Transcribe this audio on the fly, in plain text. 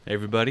Hey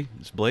everybody,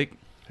 it's Blake,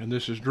 And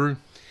this is Drew.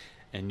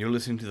 and you're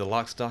listening to the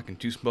Lock, Stock, and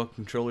Two Smoke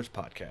Controllers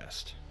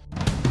podcast.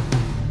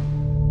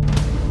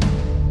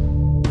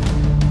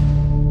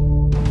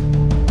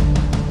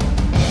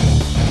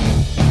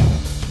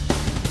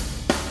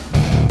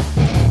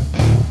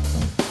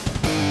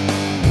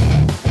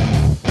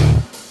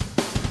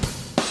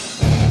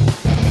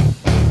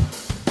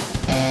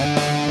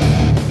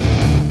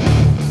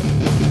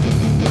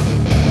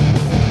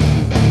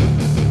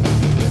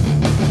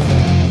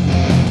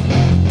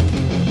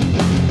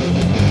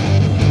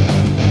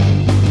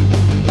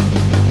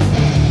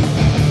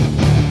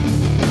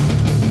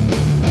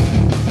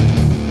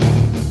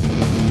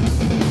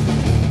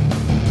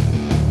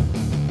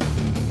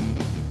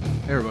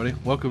 Hey everybody,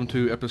 welcome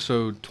to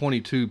episode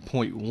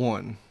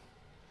 22.1.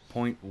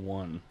 Point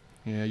one.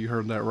 Yeah, you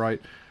heard that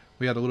right.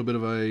 We had a little bit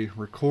of a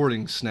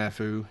recording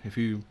snafu. If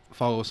you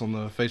follow us on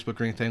the Facebook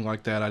or anything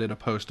like that, I did a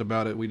post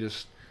about it.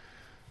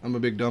 I'm a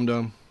big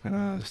dum-dum, and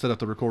I set up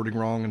the recording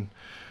wrong, and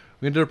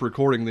we ended up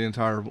recording the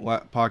entire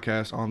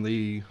podcast on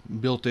the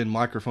built-in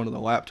microphone of the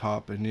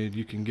laptop, and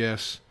you can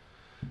guess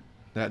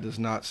that does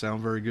not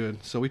sound very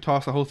good. So we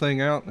tossed the whole thing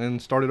out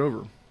and started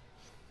over.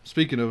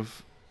 Speaking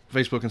of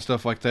Facebook and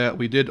stuff like that,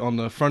 we did on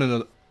the front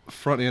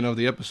end of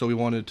the episode, we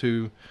wanted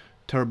to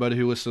tell everybody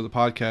who listens to the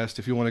podcast,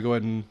 if you want to go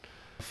ahead and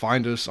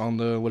find us on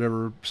the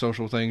whatever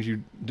social things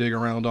you dig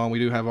around on. We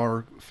do have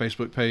our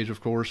Facebook page, of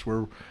course,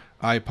 where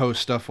I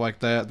post stuff like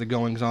that, the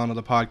goings on of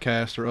the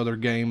podcast or other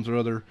games or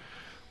other.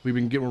 We've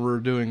been getting where we're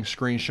doing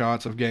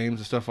screenshots of games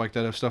and stuff like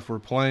that, of stuff we're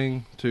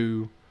playing,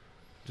 to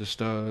just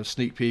a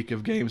sneak peek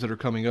of games that are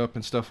coming up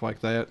and stuff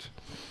like that.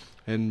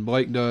 And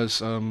Blake does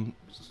some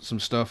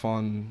stuff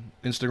on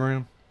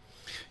Instagram.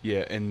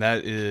 Yeah, and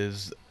that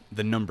is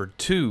the number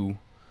 2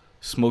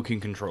 smoking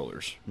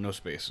controllers. No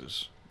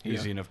spaces.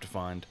 Easy enough to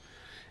find.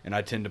 And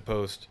I tend to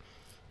post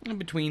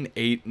between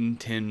 8 and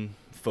 10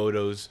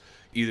 photos,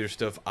 either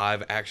stuff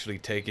I've actually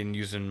taken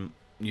using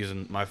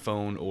my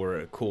phone or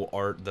a cool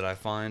art that I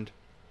find.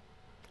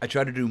 I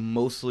try to do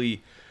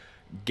mostly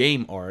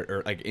game art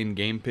or like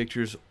in-game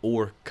pictures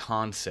or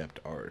concept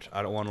art.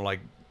 I don't want to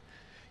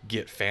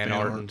get fan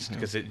art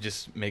because it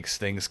just makes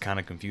things kind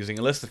of confusing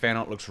unless the fan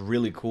art looks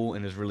really cool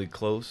and is really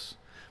close,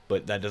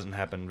 but that doesn't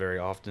happen very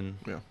often.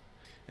 Yeah.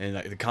 And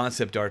the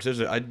concept arts,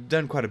 I've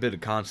done quite a bit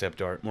of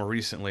concept art. More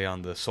recently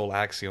on the Soul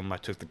Axiom, I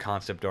took the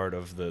concept art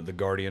of the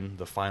Guardian,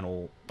 the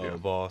final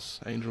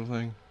boss. Angel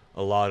thing.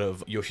 A lot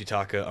of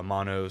Yoshitaka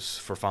Amanos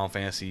for Final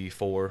Fantasy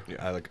IV.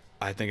 Yeah.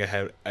 I think I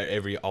had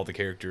all the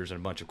characters and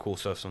a bunch of cool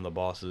stuff from the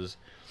bosses.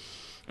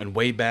 And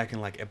way back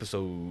in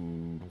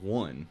episode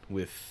 1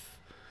 with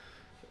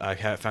I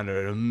found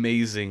an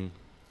amazing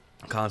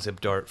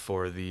concept art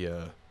for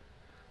the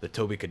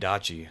Tobi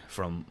Kadachi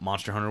from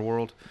Monster Hunter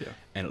World. Yeah.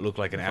 And it looked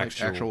like an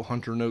actual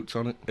hunter notes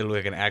on it. It looked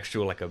like an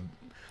actual like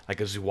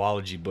a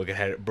zoology book. It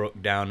had it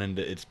broke down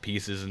into its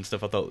pieces and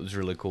stuff. I thought it was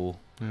really cool.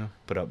 Yeah.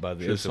 Put up by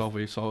the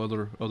We saw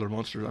other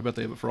monsters. I bet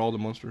they have it for all the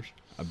monsters.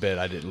 I bet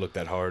I didn't look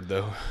that hard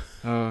though.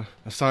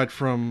 Aside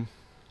from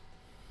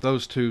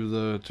those two,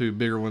 the two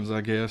bigger ones, I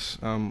guess.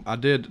 I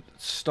did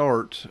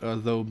start,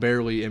 though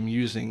barely, am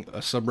using a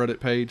subreddit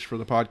page for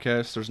the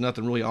podcast. There's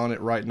nothing really on it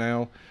right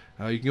now.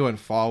 You can go ahead and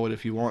follow it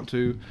if you want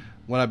to.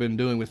 What I've been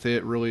doing with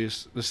it really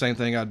is the same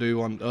thing I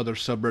do on other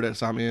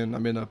subreddits I'm in.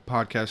 I'm in a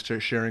podcast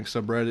sharing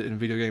subreddit and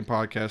video game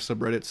podcast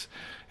subreddits,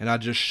 and I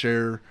just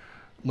share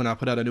when I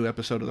put out a new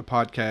episode of the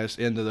podcast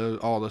into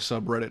all the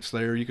subreddits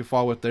there. You can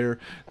follow it there.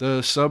 The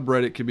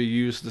subreddit can be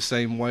used the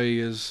same way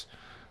as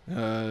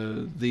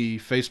the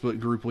Facebook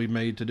group we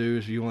made to do.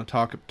 If you want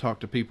to talk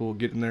to people,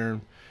 get in there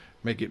and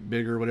make it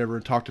bigger, whatever,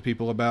 and talk to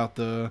people about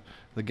the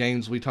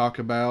games we talk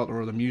about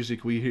or the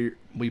music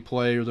we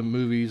play or the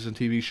movies and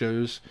TV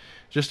shows.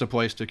 Just a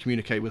place to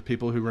communicate with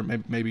people who are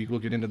maybe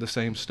looking into the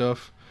same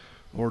stuff,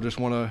 or just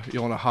want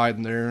to hide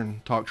in there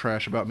and talk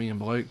trash about me and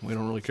Blake. We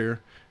don't really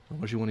care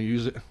unless you want to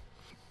use it.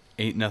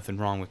 Ain't nothing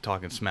wrong with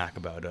talking smack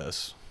about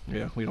us.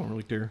 Yeah, we don't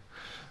really care.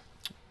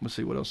 Let's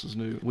see what else is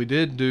new. We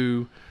did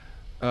do.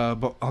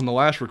 But on the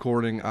last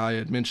recording, I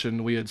had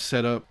mentioned we had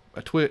set up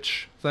a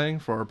Twitch thing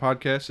for our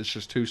podcast. It's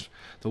just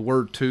the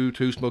word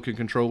two smoking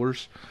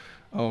controllers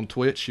on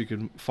Twitch. You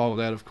can follow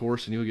that, of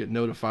course, and you'll get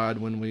notified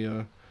when we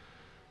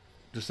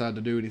decide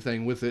to do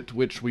anything with it,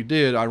 which we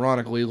did,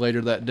 ironically,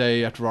 later that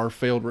day after our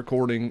failed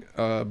recording.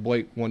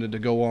 Blake wanted to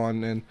go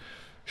on and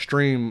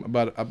stream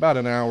about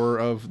an hour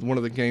of one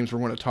of the games we're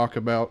going to talk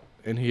about,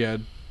 and he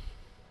had,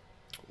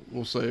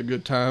 we'll say, a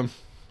good time.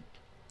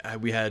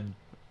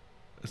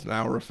 It's an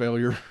hour of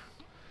failure.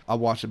 I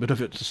watched a bit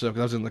of it just because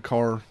I was in the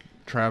car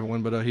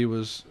traveling, but he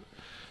was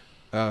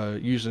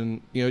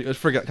using, it's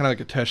kind of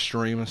like a test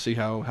stream and see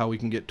how we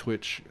can get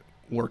Twitch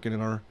working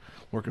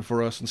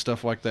for us and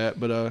stuff like that.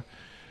 But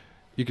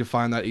you can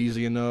find that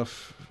easy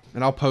enough.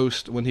 And I'll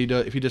post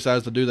if he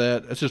decides to do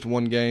that. It's just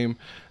one game.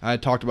 I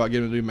had talked about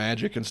getting to do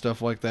Magic and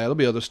stuff like that. There'll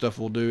be other stuff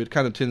we'll do. It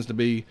kind of tends to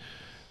be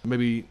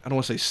maybe, I don't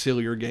want to say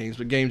sillier games,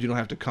 but games you don't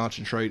have to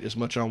concentrate as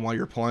much on while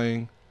you're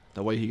playing.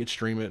 That way he could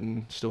stream it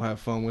and still have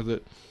fun with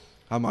it.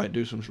 We might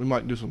do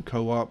some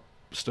co-op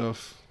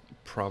stuff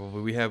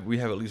Probably we have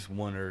at least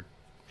one or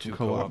two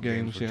co-op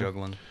games we're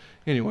juggling.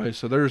 Anyway,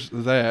 so there's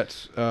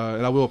that,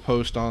 and I will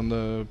post on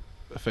the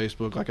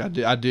Facebook like I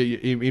did.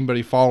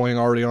 Anybody following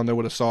already on there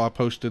would have saw I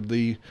posted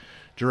the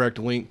direct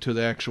link to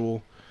the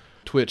actual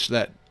Twitch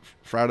that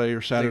Friday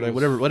or Saturday,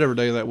 whatever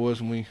day that was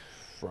when we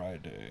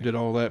did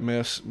all that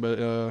mess.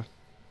 But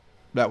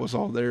that was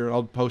all there.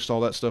 I'll post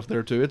all that stuff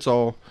there too. It's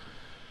all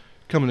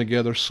coming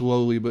together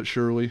slowly but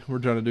surely. We're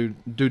trying to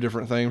do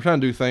different things. We're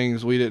trying to do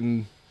things we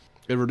didn't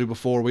ever do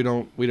before. We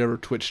never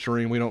Twitch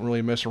stream. We don't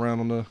really mess around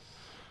on the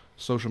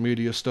social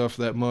media stuff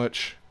that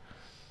much,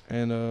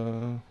 and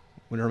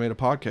we never made a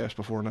podcast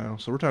before now.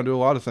 So we're trying to do a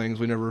lot of things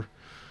we never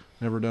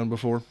done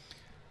before.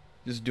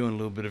 Just doing a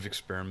little bit of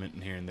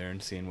experimenting here and there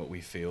and seeing what we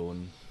feel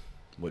and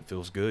what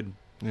feels good.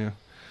 Yeah.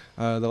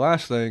 The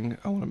last thing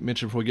I want to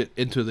mention before we get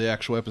into the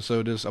actual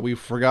episode is we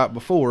forgot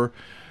before.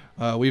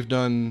 We've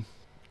done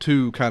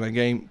we've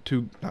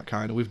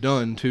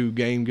done 2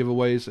 game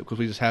giveaways because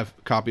we just have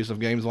copies of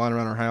games lying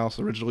around our house.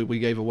 Originally, we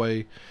gave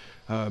away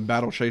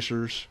Battle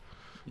Chasers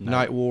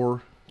Night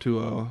War to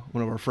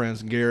one of our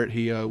friends, Garrett.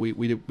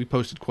 We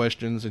posted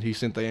questions and he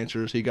sent the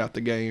answers. He got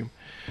the game,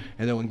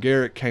 and then when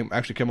Garrett came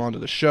onto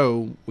the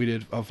show, we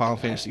did a Final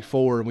Fantasy IV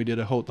and we did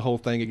the whole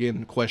thing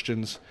again,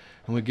 questions,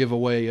 and we give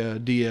away a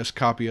DS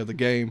copy of the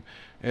game.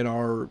 And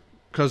our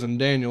cousin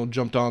Daniel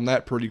jumped on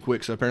that pretty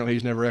quick. So apparently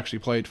he's never actually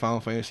played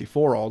Final Fantasy IV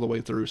all the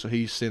way through. So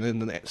he sent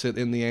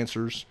in the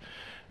answers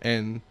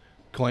and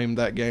claimed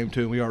that game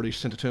too. We already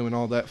sent it to him and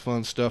all that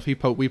fun stuff.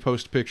 We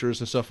post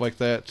pictures and stuff like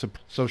that to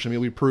social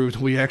media. We proved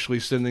we actually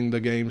sending the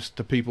games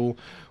to people.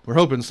 We're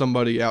hoping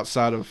somebody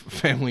outside of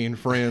family and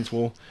friends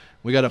will.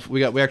 We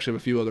actually have a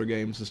few other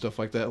games and stuff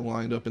like that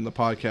lined up in the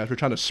podcast. We're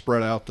trying to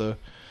spread out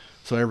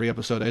so every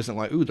episode isn't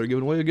like, ooh, they're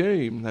giving away a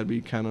game. That'd be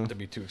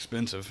too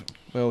expensive.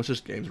 Well, it's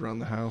just games around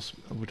the house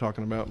we're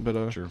talking about.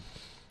 But sure.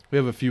 We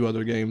have a few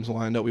other games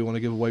lined up we want to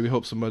give away. We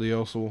hope somebody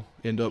else will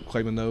end up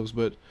claiming those.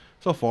 But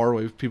so far,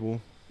 we have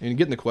people. And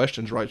getting the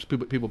questions right, so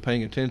people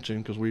paying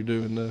attention, because we're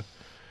doing the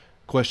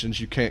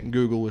questions you can't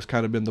Google has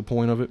kind of been the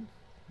point of it.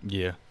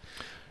 Yeah.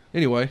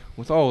 Anyway,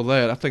 with all of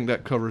that, I think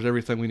that covers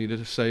everything we needed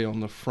to say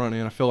on the front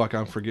end. I feel like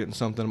I'm forgetting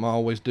something. I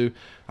always do.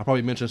 I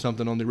probably mentioned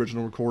something on the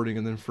original recording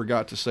and then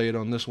forgot to say it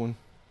on this one.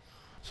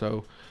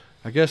 So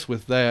I guess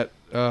with that,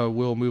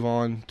 we'll move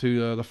on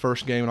to the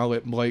first game, and I'll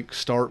let Blake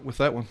start with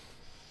that one,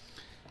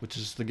 which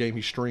is the game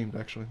he streamed,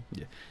 actually.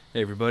 Yeah.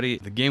 Hey, everybody.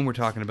 The game we're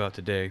talking about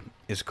today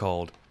is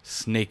called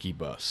Snaky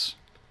Bus.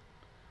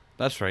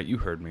 That's right, you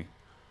heard me.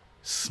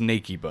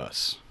 Snaky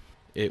Bus.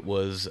 It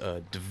was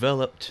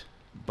developed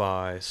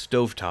by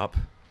Stovetop.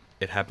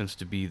 It happens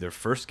to be their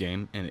first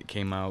game, and it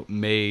came out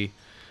May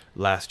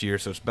last year,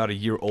 so it's about a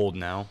year old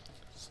now.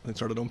 It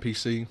started on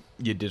PC.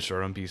 It did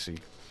start on PC.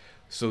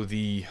 So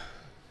the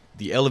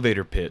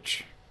elevator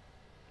pitch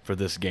for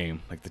this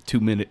game, like the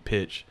 2-minute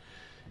pitch,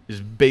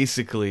 is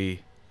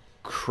basically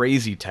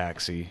Crazy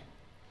Taxi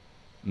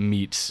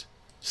meets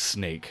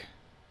Snake.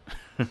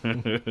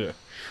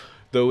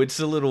 Though it's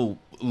a little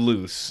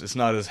loose. It's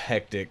not as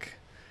hectic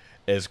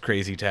as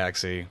Crazy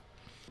Taxi,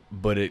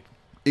 but it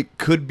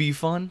could be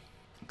fun,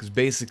 because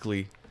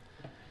basically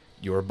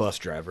you're a bus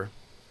driver,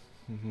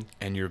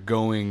 and you're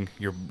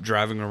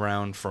driving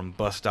around from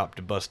bus stop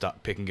to bus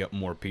stop picking up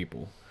more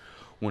people.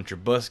 Once your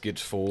bus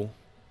gets full,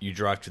 you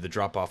drive to the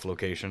drop-off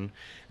location,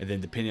 and then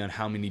depending on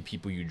how many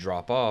people you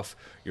drop off,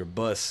 your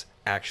bus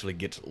actually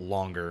gets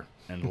longer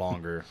and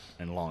longer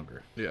and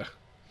longer. Yeah.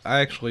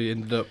 I actually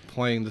ended up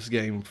playing this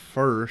game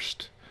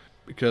first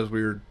because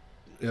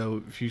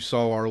if you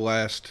saw our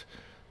last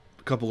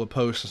couple of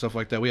posts and stuff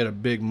like that, we had a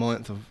big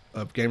month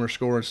of gamer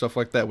score and stuff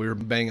like that. We were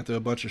banging through a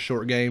bunch of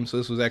short games, so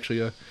this was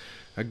actually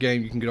a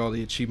game you can get all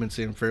the achievements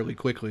in fairly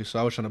quickly. So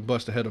I was trying to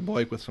bust ahead of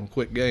Blake with some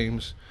quick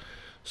games.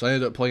 So I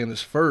ended up playing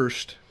this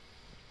first,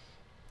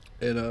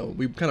 and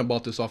we kind of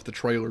bought this off the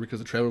trailer because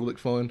the trailer looked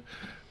fun.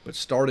 But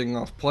starting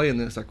off playing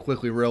this, I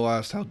quickly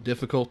realized how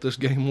difficult this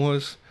game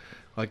was.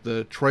 Like,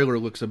 the trailer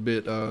looks a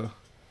bit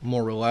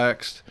more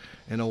relaxed,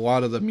 and a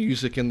lot of the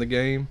music in the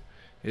game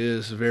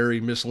is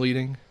very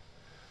misleading.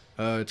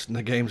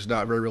 The game's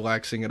not very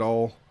relaxing at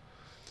all,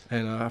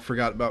 and I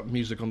forgot about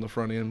music on the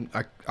front end.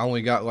 I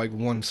only got like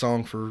one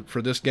song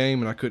for this game,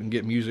 and I couldn't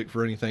get music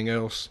for anything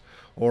else,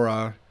 or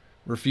I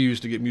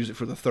refused to get music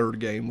for the third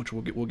game, which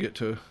we'll get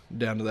to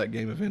down to that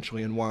game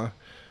eventually and why.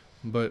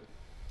 But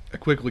I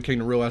quickly came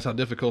to realize how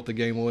difficult the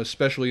game was,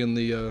 especially in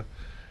the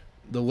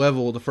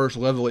first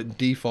level it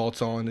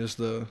defaults on is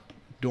the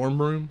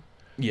dorm room.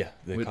 Yeah,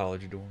 the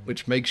college dorm.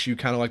 Which makes you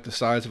kind of like the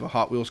size of a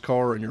Hot Wheels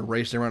car, and you're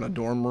racing around a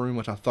dorm room,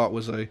 which I thought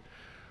was a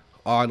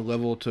odd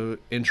level to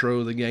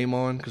intro the game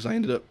on, because I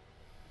ended up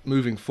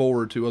moving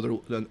forward to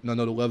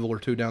another level or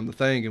two down the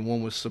thing, and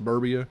one was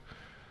Suburbia.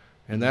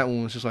 And that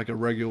one was just like a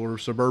regular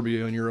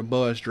Suburbia, and you're a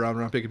bus driving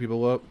around picking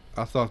people up.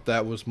 I thought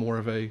that was more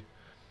of a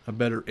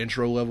better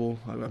intro level,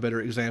 a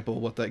better example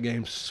of what that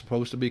game's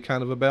supposed to be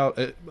kind of about.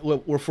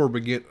 Or for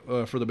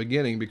the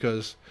beginning,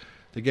 because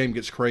the game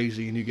gets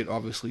crazy and you get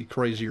obviously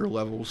crazier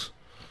levels.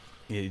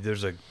 Yeah,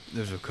 there's a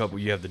couple.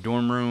 You have the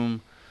dorm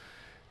room.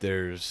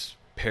 There's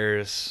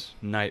Paris,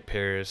 Night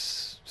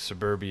Paris,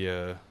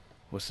 Suburbia.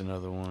 What's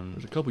another one?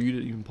 There's a couple you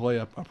didn't even play.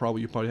 You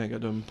probably haven't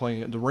got done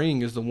playing it. The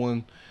Ring is the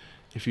one.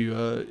 If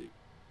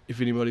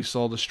anybody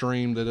saw the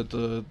stream, that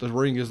the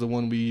Ring is the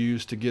one we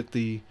use to get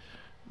the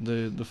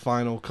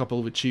final couple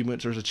of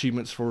achievements. There's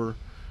achievements for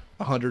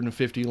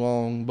 150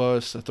 long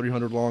bus, a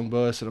 300 long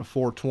bus, and a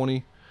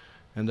 420.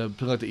 And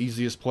the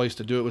easiest place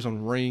to do it was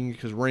on Ring,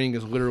 because Ring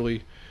is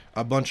literally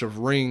a bunch of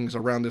rings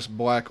around this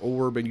black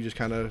orb, and you just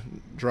kind of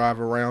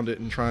drive around it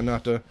and try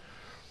not to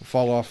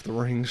fall off the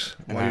rings.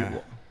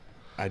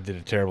 I did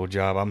a terrible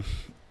job.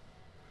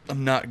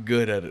 I'm not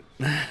good at it.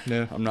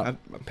 Yeah, I'm not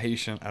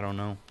patient. I don't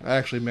know. I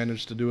actually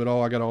managed to do it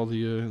all. I got all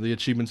the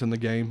achievements in the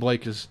game.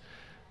 Blake has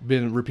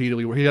been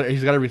repeatedly.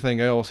 He's got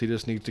everything else. He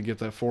just needs to get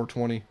that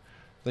 420. I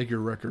think your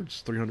record's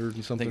 300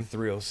 and something. I think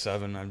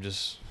 307. We're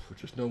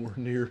just nowhere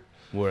near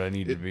where I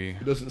need to be.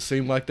 It doesn't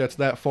seem like that's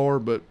that far,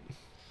 but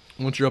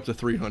once you're up to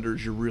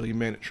 300s, you're really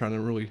trying to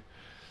really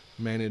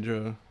manage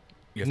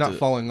not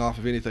falling off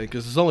of anything,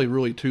 because there's only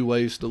really two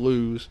ways to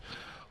lose.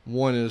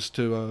 One is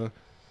to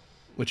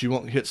which you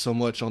won't hit so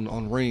much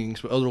on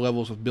rings, but other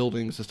levels with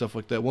buildings and stuff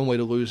like that. One way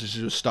to lose is to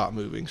just stop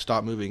moving.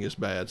 Stop moving is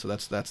bad, so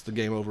that's the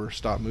game over.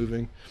 Stop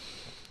moving.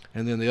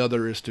 And then the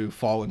other is to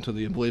fall into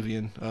the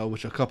oblivion,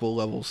 which a couple of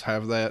levels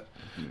have that.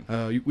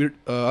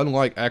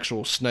 Unlike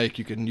actual Snake,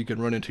 you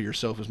can run into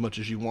yourself as much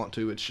as you want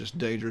to. It's just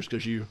dangerous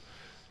because you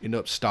end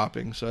up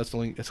stopping. So that's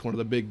one of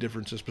the big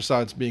differences,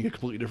 besides being a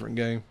completely different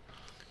game.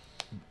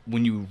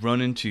 When you run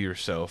into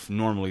yourself,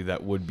 normally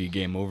that would be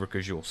game over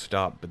because you'll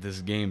stop. But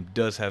this game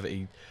does have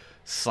a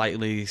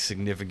slightly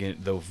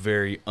significant, though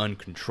very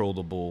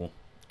uncontrollable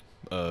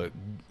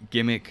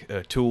gimmick.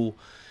 Tool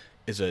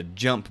is a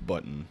jump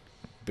button,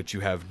 but you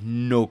have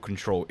no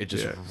control. It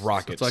just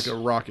rockets. It's like a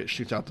rocket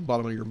shoots out the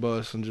bottom of your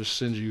bus and just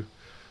sends you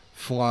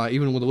fly.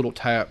 Even with the little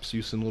taps,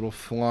 you send little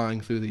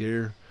flying through the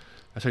air.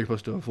 That's how you're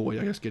supposed to avoid,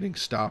 I guess, getting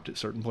stopped at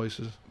certain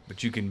places.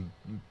 But you can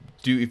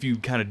if you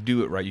kind of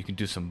do it right, you can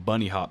do some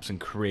bunny hops and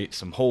create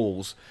some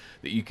holes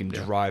that you can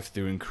drive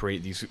through and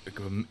create these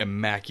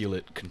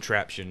immaculate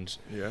contraptions.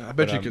 Yeah, I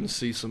bet you can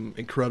see some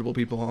incredible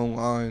people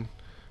online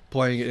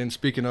playing it. And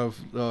speaking of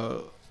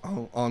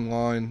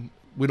online,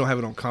 we don't have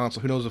it on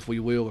console. Who knows if we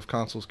will, if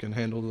consoles can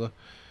handle the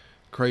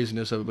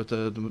craziness of it. But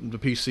the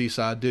PC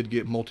side did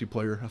get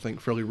multiplayer, I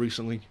think, fairly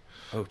recently.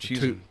 Oh,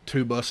 geez.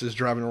 Two buses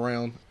driving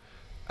around.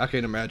 I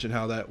can't imagine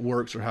how that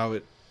works or how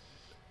it's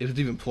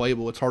even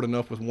playable. It's hard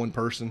enough with one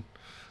person,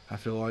 I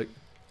feel like.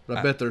 But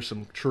I bet there's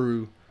some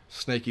true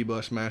snaky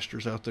bus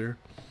masters out there.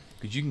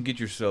 Because you can get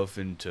yourself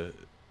into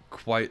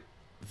quite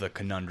the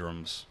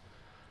conundrums.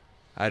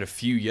 I had a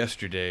few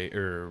yesterday,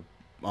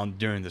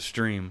 during the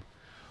stream,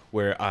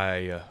 where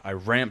I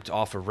ramped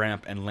off a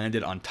ramp and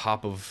landed on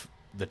top of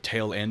the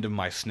tail end of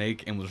my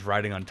Snake and was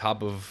riding on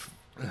top of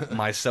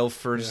myself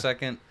for a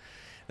second.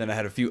 Then I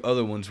had a few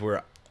other ones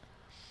where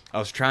I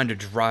was trying to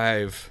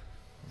drive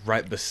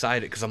right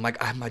beside it because I'm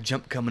like, I have my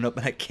jump coming up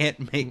and I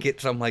can't make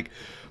it. So I'm like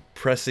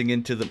pressing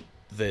into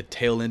the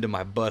tail end of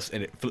my bus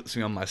and it flips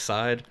me on my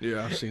side.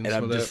 Yeah, I've seen and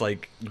some I'm of just that.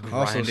 like grinding. I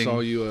also saw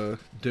you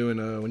doing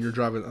when you're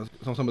driving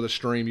on some of the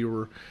stream, you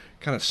were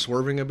kind of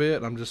swerving a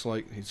bit. I'm just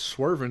like, he's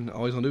swerving.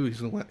 All he's gonna do, he's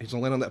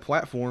gonna land on that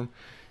platform.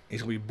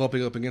 He's gonna be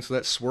bumping up against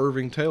that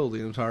swerving tail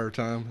the entire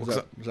time.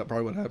 Is that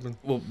probably what happened?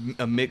 Well,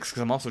 a mix,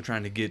 because I'm also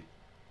trying to get.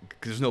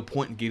 Because there's no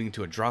point in getting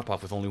to a drop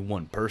off with only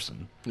one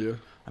person. Yeah.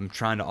 I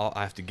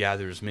have to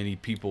gather as many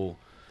people.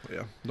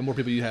 Yeah. The more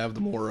people you have,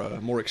 the more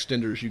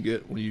extenders you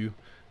get when you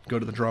go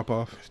to the drop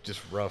off. It's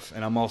just rough,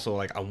 and I'm also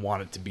like, I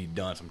want it to be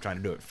done, so I'm trying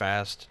to do it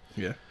fast.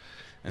 Yeah.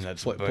 And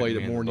that's play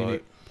it more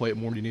than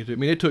you need to. I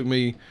mean, it took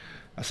me.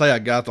 I say I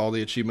got all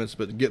the achievements,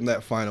 but getting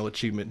that final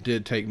achievement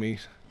did take me.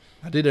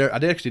 I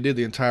actually did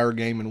the entire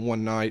game in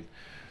one night.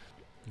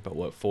 About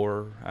what,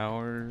 4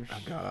 hours? Oh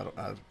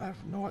God, I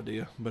have no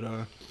idea. But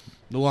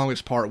the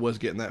longest part was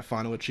getting that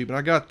final achievement.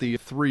 I got the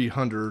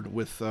 300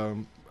 with, I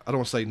don't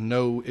want to say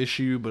no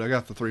issue, but I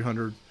got the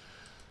 300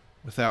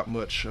 without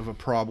much of a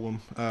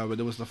problem. But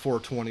it was the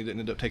 420 that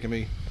ended up taking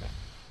me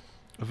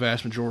a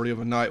vast majority of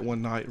one night,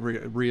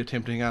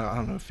 reattempting, I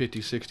don't know,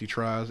 50, 60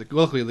 tries.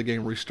 Luckily, the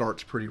game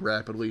restarts pretty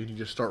rapidly, and you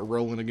just start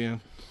rolling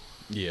again.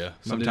 Yeah,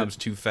 sometimes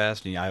too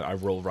fast, and I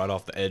roll right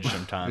off the edge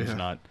sometimes,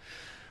 not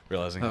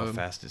realizing how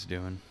fast it's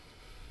doing.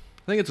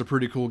 I think it's a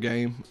pretty cool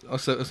game. I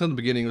said in the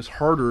beginning, it was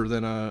harder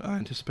than I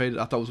anticipated.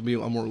 I thought it was going to be a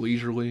lot more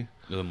leisurely.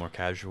 A little more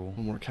casual.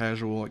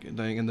 Like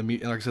thing. And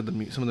like I said,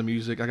 some of the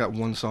music, I got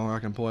one song I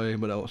can play,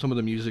 but some of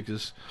the music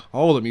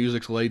all the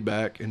music's laid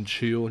back and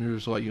chill, and you're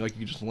just like,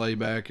 you just lay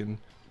back and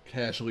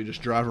casually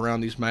just drive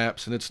around these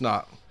maps, and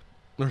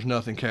there's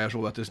nothing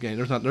casual about this game.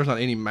 There's not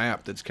any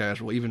map that's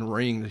casual. Even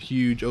Ring, the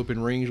huge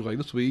open rings, you're like,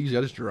 this will be easy.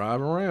 I just drive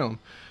around.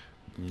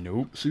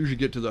 Nope. As soon as you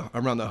get to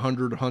around the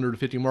 100,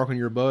 150 mark on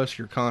your bus,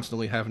 you're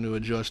constantly having to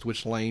adjust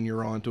which lane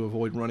you're on to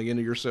avoid running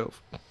into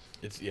yourself.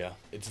 It's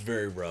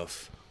very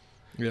rough.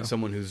 Yeah.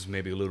 Someone who's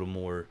maybe a little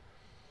more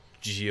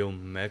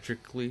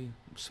geometrically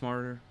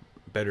smarter,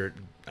 better.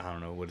 I don't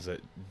know, what is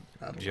that?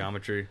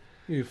 Geometry.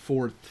 You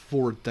forward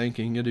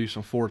thinking. You do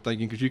some forward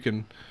thinking because you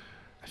can.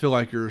 I feel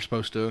like you're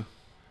supposed to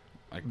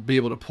be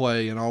able to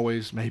play and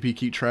always maybe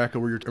keep track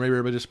of where or maybe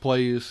everybody just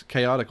plays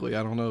chaotically.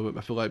 I don't know, but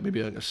I feel like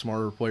maybe a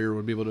smarter player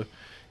would be able to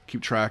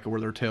keep track of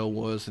where their tail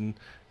was, and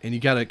you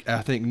gotta,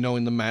 I think,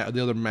 knowing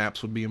the other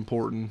maps would be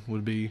important.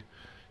 Would be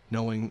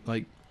knowing,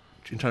 like,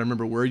 and trying to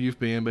remember where you've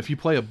been. But if you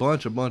play a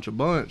bunch,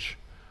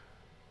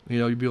 you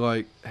know, you'd be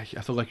like, I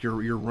feel like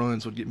your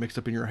runs would get mixed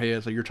up in your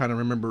head. So you're trying to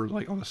remember,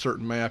 like, on a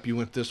certain map, you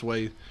went this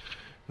way,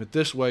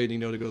 and you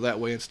know to go that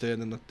way instead.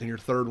 And then in your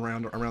third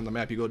round around the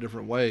map, you go a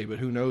different way. But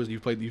who knows?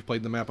 You've played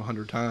the map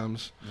 100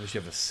 times. Unless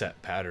you have a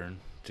set pattern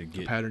to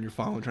get. The pattern you're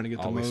following, trying to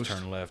get the most. Always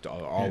turn left.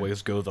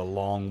 Always go the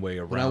long way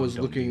around. When I was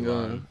looking,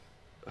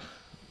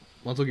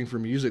 for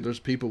music, there's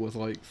people with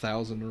like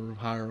 1,000 or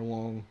higher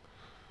long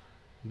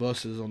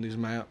buses on these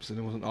maps, and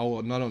it wasn't all.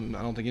 Not on.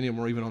 I don't think any of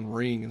them were even on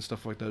Ring and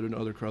stuff like that. And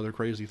other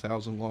crazy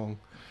 1,000 long.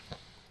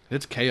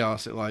 It's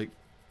chaos at like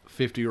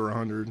 50 or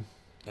 100.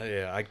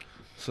 Yeah,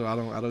 So I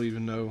don't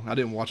even know. I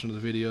didn't watch into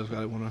the videos.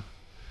 I didn't want to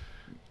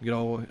get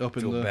all up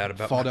in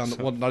the fall down.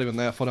 Not even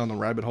that. Fall down the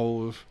rabbit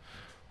hole of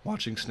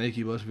watching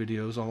Snaky Bus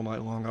videos all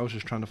night long. I was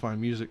just trying to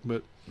find music,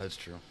 but that's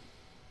true.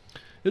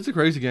 It's a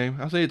crazy game.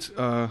 I say it's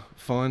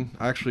fun.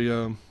 Actually,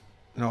 in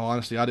all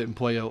honesty, I didn't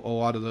play a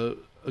lot of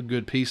a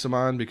good piece of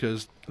mine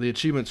because the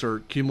achievements are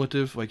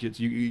cumulative. Like it's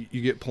you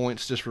get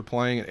points just for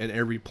playing, and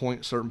every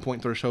certain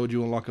point threshold,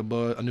 you unlock a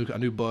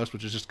new bus,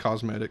 which is just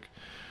cosmetic,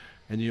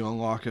 and you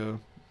unlock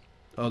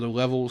other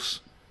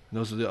levels. And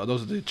those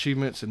are the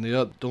achievements, and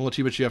the only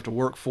achievements you have to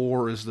work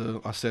for is the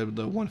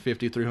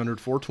 150, 300,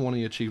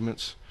 420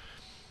 achievements.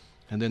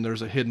 And then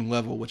there's a hidden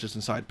level, which is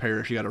inside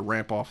Paris. You got to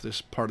ramp off this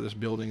part of this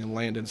building and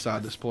land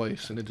inside this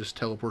place, and it just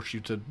teleports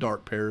you to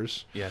dark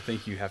Paris. Yeah, I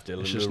think you have to.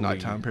 It's just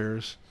nighttime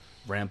Paris.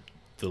 Ramp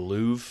the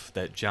Louvre,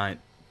 that giant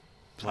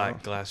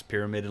black glass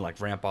pyramid, and like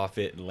ramp off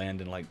it and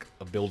land in like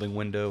a building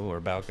window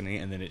or balcony,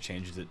 and then it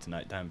changes it to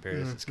nighttime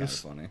Paris. Yeah, it's kind of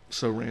funny.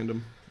 So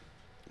random.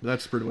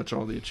 That's pretty much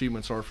all the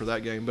achievements are for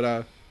that game. But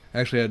I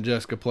actually had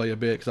Jessica play a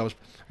bit because I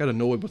got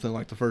annoyed within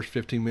like the first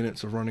 15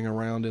 minutes of running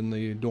around in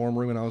the dorm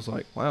room, and I was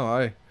like,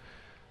 wow,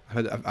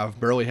 I've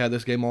barely had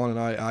this game on, and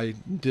I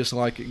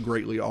dislike it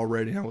greatly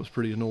already. I was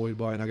pretty annoyed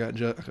by it. And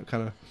I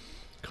kind of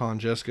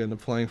conned Jessica into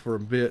playing for a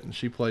bit, and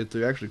she played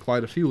through actually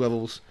quite a few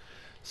levels.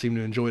 Seemed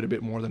to enjoy it a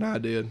bit more than I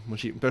did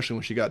especially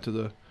when she got to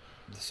the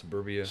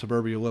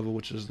suburbia level,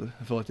 which is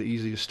I feel like the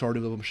easiest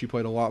starting level. She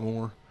played a lot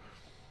more.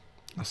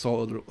 I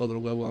saw other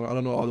levels. I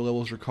don't know what all the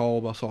levels are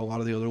called, but I saw a lot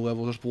of the other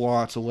levels. There's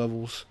lots of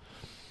levels.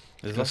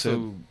 There's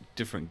also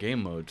different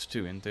game modes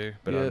too, isn't there?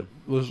 But yeah,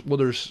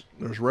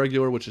 there's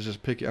regular, which is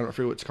just picking. I don't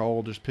forget what it's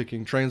called. Just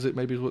picking transit,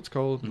 maybe is what it's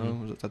called.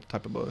 Mm-hmm. No, is that the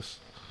type of bus?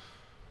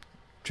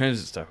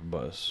 Transit's type of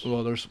bus.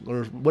 Well, there's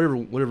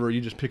whatever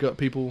you just pick up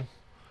people,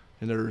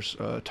 and there's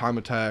time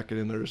attack, and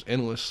then there's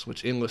endless,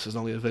 which endless is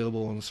only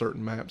available on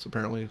certain maps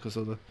apparently because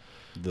of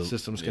the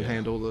systems can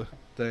handle the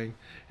thing.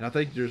 And I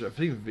think you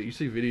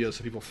see videos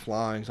of people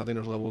flying. So I think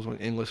there's levels on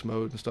endless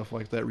mode and stuff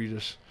like that where you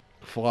just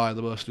fly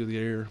the bus through the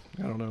air.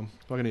 I don't know. I'm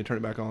gonna need to turn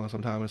it back on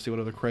sometime and see what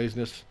other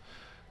craziness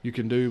you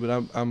can do.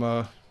 But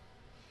I'm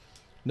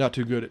not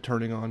too good at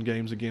turning on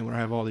games again when I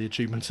have all the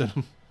achievements in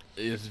them.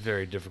 It's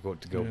very difficult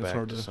to go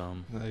back to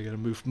some. I gotta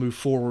move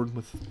forward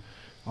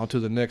onto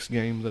the next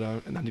game that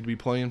I need to be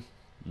playing.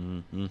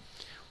 Mm-hmm.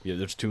 Yeah,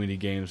 there's too many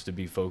games to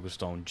be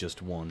focused on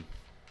just one.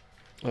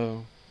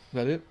 Oh. Is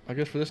that it? I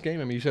guess for this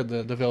game. I mean, you said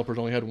the developers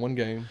only had one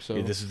game, so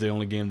yeah, this is the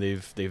only game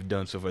they've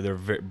done so far. They're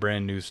a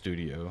brand new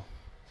studio.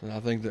 So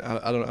I think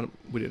that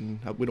we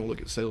don't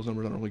look at sales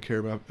numbers. I don't really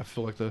care, but I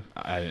feel like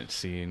I didn't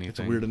see anything. It's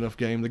a weird enough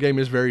game. The game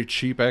is very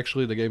cheap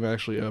actually. The game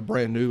actually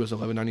brand new is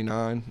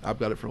 $11.99. I've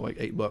got it for like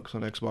 $8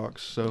 on Xbox.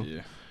 So yeah.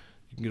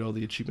 You can get all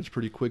the achievements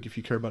pretty quick if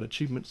you care about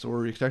achievements,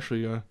 or it's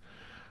actually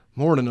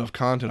more than enough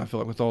content. I feel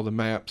like with all the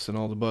maps and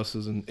all the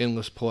buses and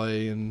endless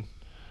play and.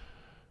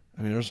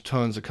 I mean, there's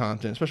tons of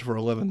content, especially for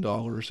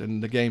 $11,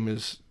 and the game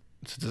it's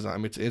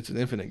designed. It's an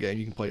infinite game.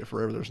 You can play it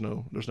forever. There's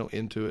no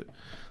end to it.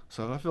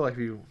 So I feel like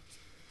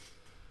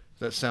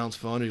that sounds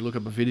fun. Or you look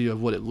up a video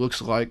of what it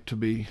looks like to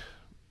be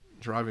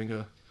driving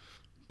a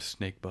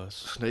snaky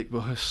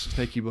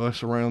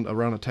bus around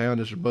a town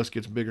as your bus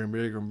gets bigger and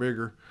bigger and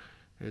bigger.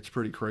 It's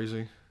pretty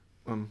crazy.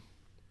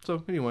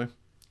 So anyway,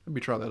 let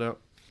me try that out.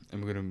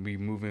 And we're gonna be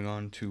moving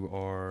on to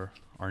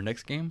our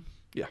next game.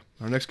 Yeah,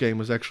 our next game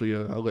was actually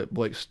I'll let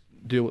Blake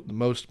deal with the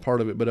most part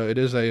of it, but it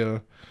is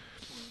I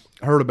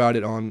heard about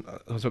it on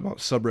about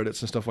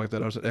subreddits and stuff like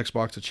that. I was at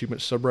Xbox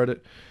Achievements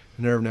subreddit,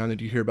 and every now and then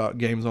you hear about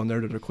games on there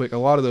that are quick. A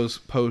lot of those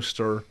posts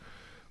are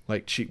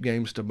like cheap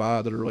games to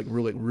buy that are like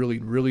really, really,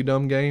 really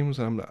dumb games.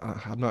 And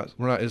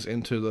we're not as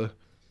into the.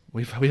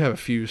 We have a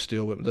few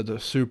still, but the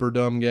super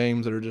dumb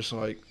games that are just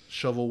like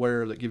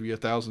shovelware that give you a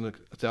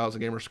thousand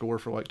gamer score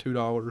for like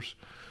 $2.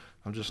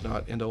 I'm just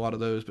not into a lot of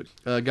those. But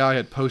a guy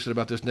had posted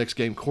about this next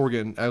game,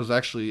 Corgan. It was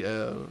actually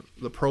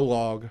the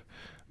prologue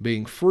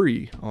being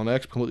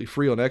completely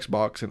free on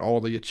Xbox, and all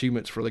the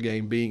achievements for the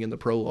game being in the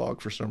prologue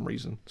for some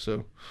reason.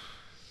 So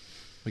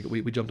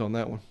we jumped on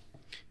that one.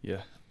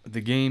 Yeah.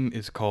 The game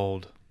is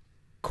called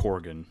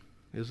Corgan.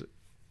 Is it?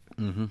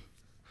 Mm-hmm.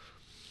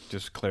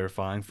 Just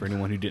clarifying for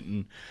anyone who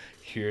didn't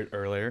hear it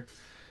earlier.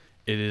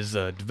 It is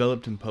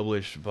developed and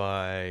published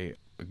by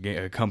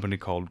a company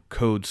called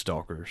Code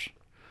Stalkers.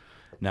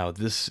 Now,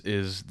 this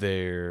is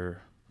I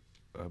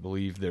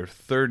believe, their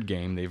third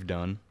game they've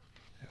done.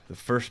 The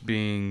first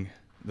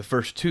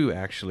two,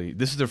 actually.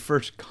 This is their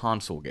first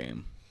console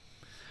game.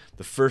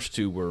 The first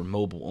two were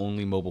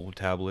mobile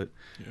tablet,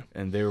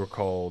 and they were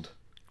called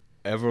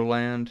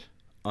Everland,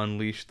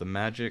 Unleash the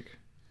Magic,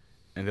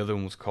 and the other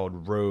one was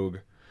called Rogue,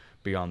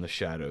 Beyond the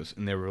Shadows,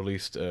 and they were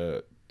released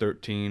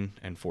 13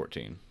 and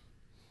 14.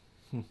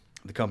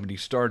 The company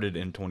started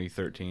in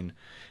 2013,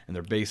 and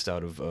they're based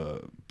out of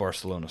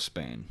Barcelona,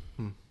 Spain.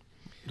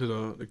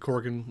 Was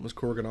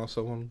Corgan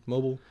also on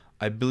mobile?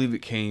 I believe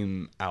it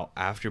came out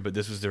after, but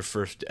this was their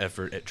first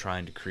effort at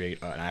trying to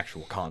create an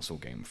actual console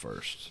game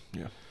first.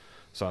 Yeah.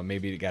 So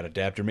maybe it got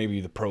adapted.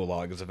 Maybe the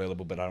prologue is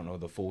available, but I don't know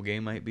the full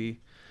game might be.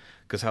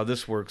 Because how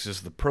this works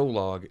is the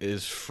prologue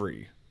is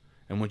free.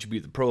 And once you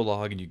beat the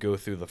prologue and you go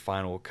through the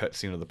final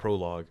cutscene of the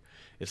prologue,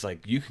 it's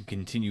like you can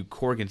continue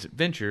Corgan's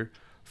adventure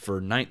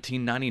for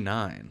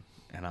 $19.99.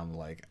 And I'm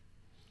like,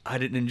 I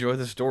didn't enjoy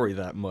the story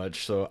that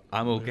much, so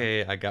I'm okay.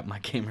 Yeah. I got my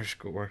gamer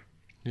score.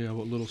 Yeah,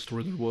 what little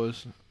story there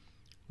was.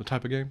 The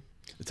type of game?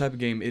 The type of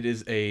game, it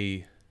is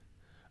a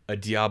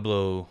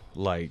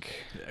Diablo-like.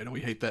 Yeah, I know we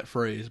hate that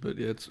phrase, but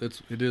it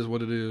is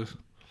what it is.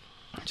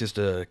 Just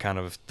a kind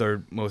of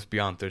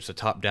it's a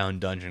top-down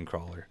dungeon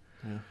crawler.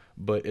 Yeah.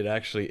 But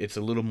it's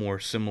a little more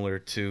similar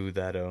to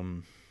that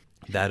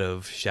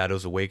of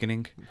Shadows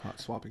Awakening. Hot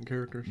swapping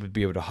characters. Would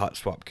be able to hot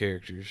swap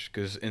characters,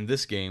 because in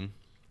this game,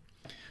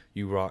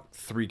 you rock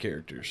 3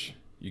 characters.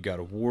 You got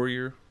a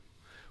warrior,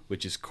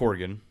 which is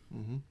Corgan.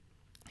 Mm-hmm.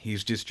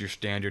 He's just your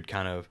standard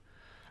kind of.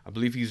 I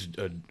believe he's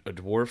a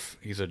dwarf.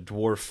 He's a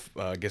dwarf,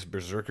 I guess,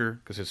 berserker,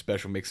 because his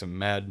special makes him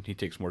mad. He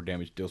takes more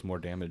damage, deals more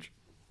damage.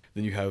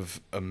 Then you have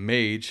a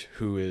mage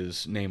who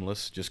is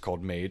nameless, just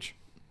called Mage.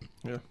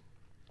 Yeah.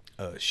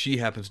 She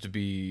happens to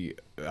be,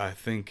 I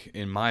think,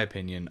 in my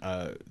opinion,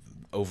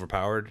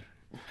 overpowered,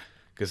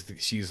 because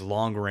she's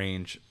long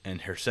range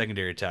and her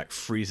secondary attack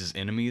freezes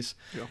enemies.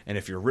 Yeah. And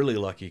if you're really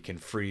lucky, can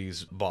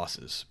freeze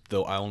bosses.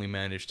 Though I only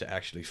managed to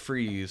actually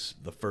freeze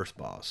the first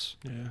boss.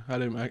 Yeah, I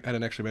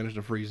didn't actually manage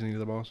to freeze any of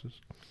the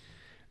bosses.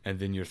 And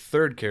then your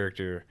third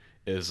character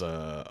is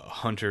a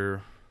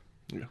hunter.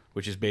 Yeah.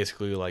 Which is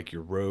basically like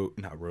your rogue.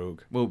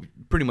 Well,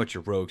 pretty much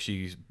your rogue.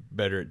 She's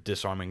better at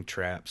disarming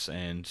traps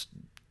and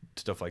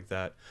stuff like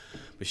that.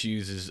 But she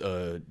uses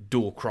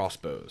dual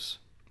crossbows.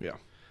 Yeah.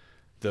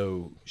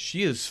 Though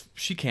she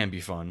can be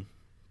fun.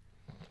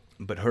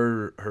 But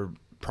her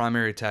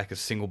primary attack is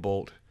single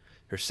bolt.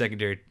 Her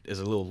secondary is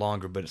a little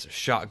longer, but it's a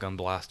shotgun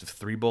blast of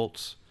 3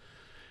 bolts.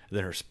 And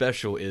then her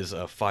special is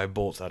 5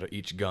 bolts out of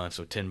each gun,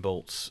 so 10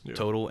 bolts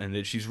total. And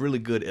then she's really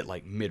good at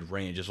like mid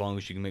range, as long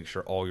as you can make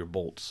sure all your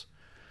bolts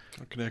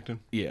are connected.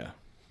 Yeah.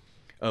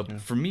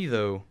 For me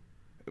though,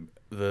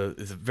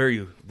 it's a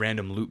very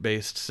random loot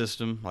based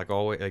system, like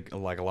always,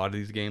 like a lot of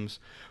these games.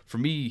 For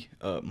me,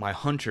 my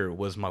hunter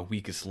was my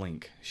weakest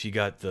link. She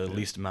got the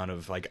least amount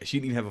of she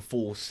didn't even have a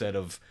full set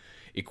of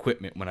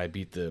equipment when I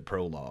beat the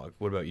prologue.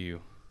 What about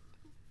you?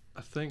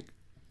 I feel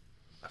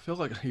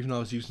like even though I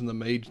was using the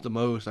mage the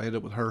most, I ended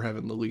up with her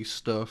having the least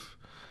stuff.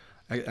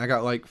 I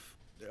got like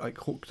the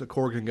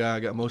Corgan guy. I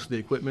got most of the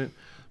equipment.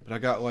 But I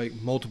got like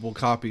multiple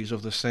copies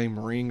of the same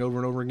ring over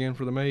and over again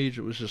for the mage.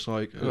 It was just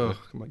like, come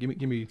on,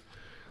 give me,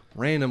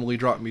 randomly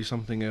drop me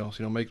something else.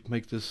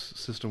 Make this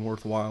system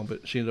worthwhile.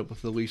 But she ended up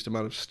with the least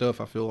amount of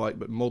stuff, I feel like,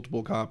 but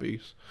multiple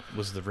copies.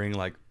 Was the ring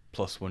like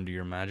 +1 to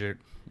your magic?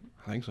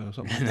 I think so,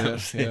 something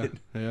like that.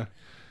 Yeah.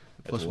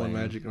 +1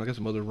 magic. And I got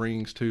some other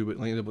rings too, but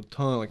I ended up with a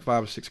ton, like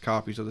 5 or 6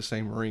 copies of the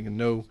same ring, and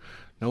no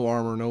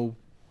armor, no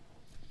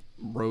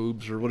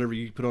robes or whatever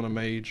you put on a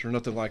mage or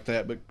nothing like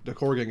that. But the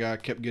Corgan guy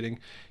kept getting,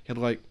 he had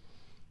like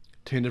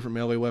 10 different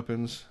melee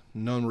weapons.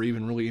 None were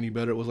even really any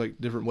better. It was like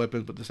different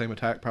weapons but the same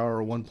attack power,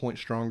 or 1 point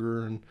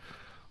stronger, and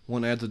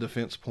one adds a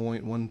defense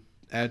point, one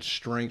adds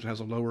strength, has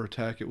a lower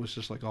attack. It was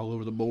just like all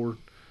over the board.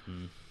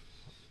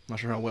 Not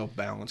sure how well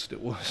balanced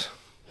it was.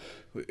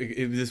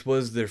 If this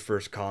was their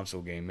first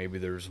console game, maybe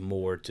there's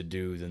more to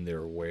do than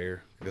they're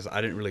aware, because I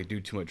didn't really do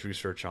too much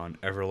research on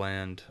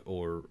Everland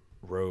or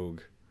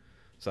Rogue.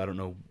 So I don't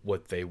know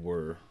what they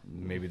were.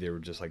 Maybe they were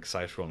just like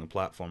side-scrolling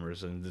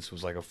platformers, and this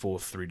was like a full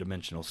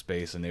 3-dimensional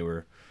space, and they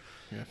were.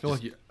 Yeah, I feel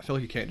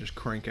like you can't just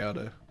crank out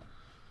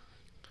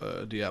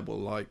a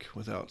Diablo-like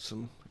without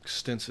some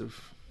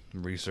extensive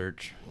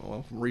research.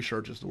 Well,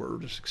 research is the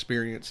word, just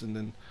experience, and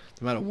then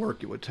the amount of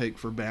work it would take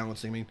for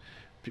balancing. I mean,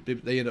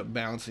 they end up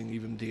balancing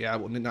even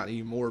Diablo, not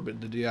anymore, but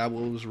the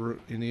Diablos were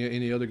in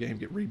any other game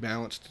get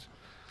rebalanced.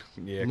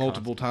 Yeah,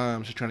 multiple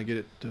times, just trying to get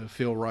it to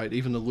feel right.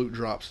 Even the loot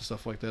drops and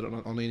stuff like that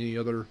on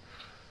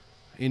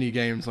any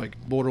games like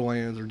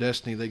Borderlands or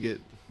Destiny, they get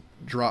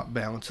drop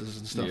balances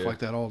and stuff like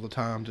that all the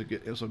time to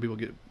get. So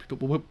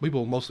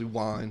people mostly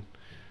whine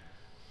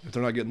if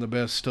they're not getting the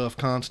best stuff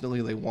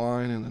constantly. They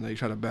whine, and then they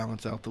try to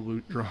balance out the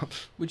loot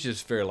drops. Which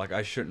is fair. Like,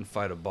 I shouldn't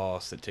fight a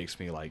boss that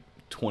takes me like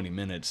 20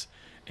 minutes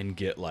and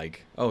get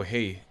like, oh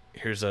hey,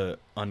 here's a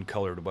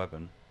uncolored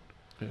weapon.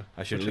 Yeah.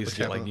 I should at least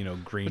get like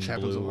green, which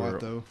happens blue, a lot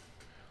though.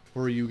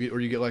 Or you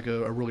get like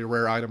a really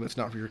rare item that's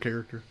not for your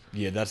character.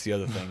 Yeah, that's the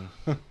other thing.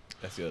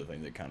 That's the other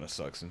thing that kind of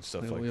sucks and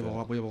stuff like that. We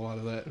have a lot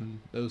of that in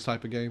those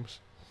type of games.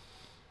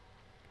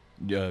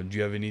 Do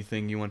you have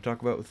anything you want to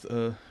talk about with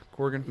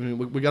Corgan? I mean,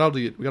 we got all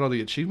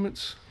the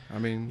achievements. I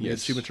mean, Yes.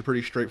 the achievements are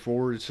pretty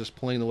straightforward. It's just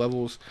playing the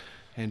levels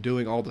and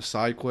doing all the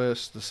side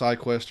quests. The side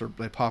quests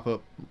they pop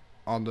up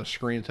on the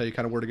screen and tell you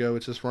kind of where to go.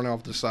 It's just run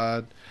off the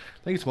side.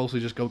 I think it's mostly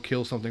just go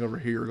kill something over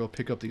here, or go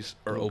pick up these,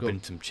 Or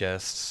open some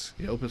chests.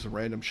 Yeah, open some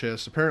random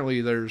chests.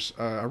 Apparently, there's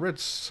I read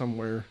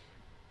somewhere.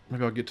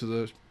 Maybe I'll get to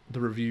the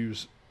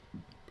reviews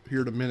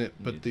here in a minute.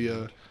 But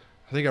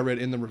I think I read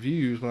in the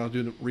reviews when I was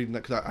reading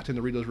that, because I tend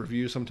to read those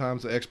reviews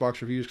sometimes, the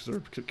Xbox reviews,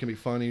 because they can be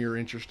funny or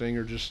interesting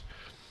or just.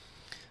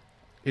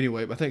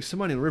 Anyway, I think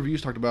somebody in the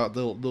reviews talked about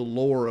the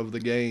lore of the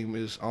game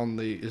is in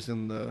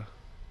the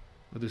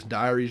this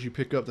diaries you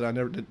pick up that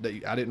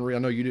I didn't read. I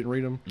know you didn't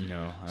read them.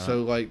 No.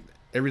 So like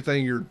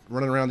everything you're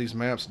running around these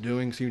maps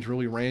doing seems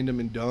really random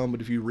and dumb,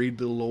 but if you read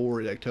the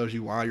lore, it like, tells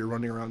you why you're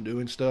running around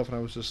doing stuff. And I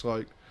was just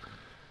like,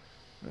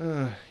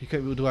 you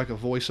can't do like a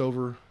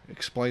voiceover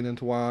explaining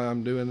to why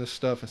I'm doing this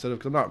stuff instead of,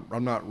 because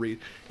I'm not read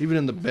even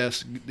in the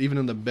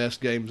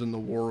best games in the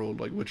world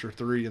like Witcher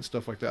 3 and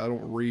stuff like that. I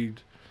don't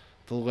read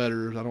the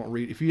letters. I don't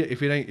read I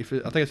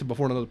think I said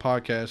before in another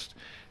podcast,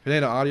 if it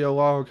ain't an audio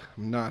log,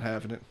 I'm not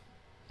having it.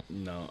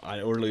 No,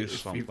 or at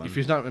least something. If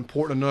it's not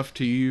important enough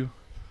to you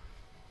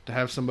to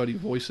have somebody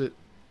voice it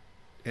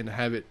and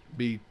have it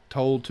be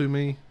told to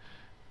me,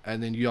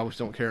 and then you always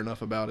don't care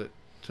enough about it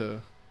to.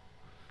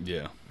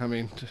 Yeah. I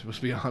mean, let's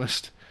be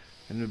honest.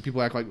 And then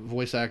people act like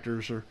voice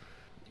actors are.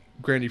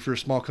 Granted, if you're a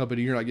small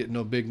company, you're not getting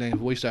no big name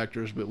voice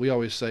actors, but we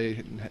always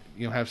say,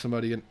 have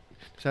somebody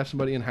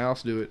in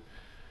house do it.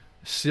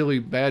 Silly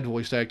bad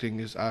voice acting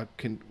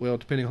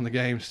depending on the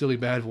game, silly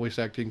bad voice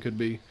acting could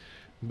be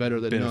better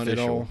than none at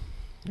all.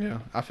 Yeah,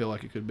 I feel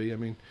like it could be. I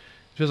mean,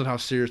 it depends on how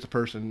serious the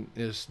person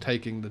is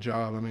taking the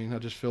job. I mean, I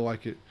just feel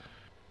like it.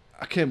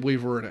 I can't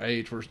believe we're in an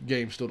age where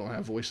games still don't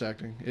have voice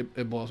acting.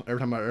 It blows every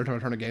time I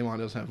turn a game on,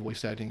 it doesn't have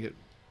voice acting. It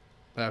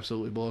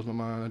absolutely blows my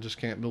mind. I just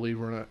can't believe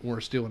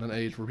we're still in an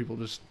age where people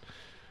just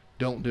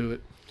don't do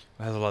it.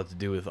 It has a lot to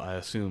do with, I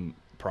assume,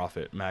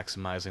 profit,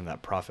 maximizing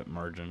that profit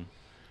margin.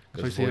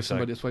 That's why you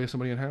have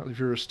somebody in house. If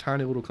you're a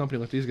tiny little company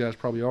like these guys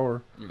probably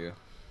are, yeah.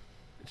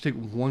 Take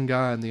one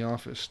guy in the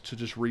office to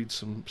just read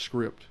some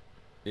script.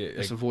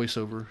 It's a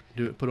voiceover.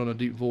 Do it. Put on a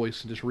deep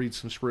voice and just read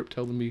some script.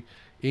 Telling me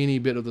any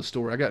bit of the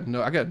story. I got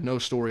no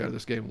story out of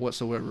this game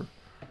whatsoever.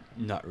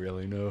 Not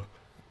really, no.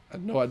 I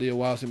had no idea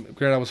why.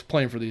 Granted, I was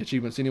playing for the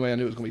achievements anyway. I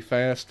knew it was gonna be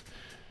fast,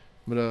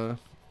 but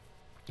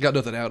got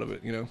nothing out of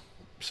it,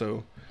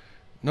 So,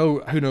 no,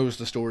 who knows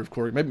the story of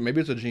Corey?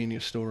 Maybe it's a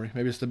genius story.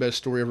 Maybe it's the best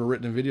story ever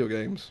written in video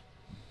games.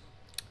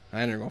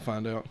 I ain't never gonna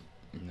find out.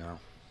 No.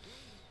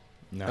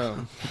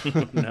 No.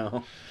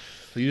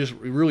 So you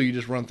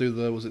just run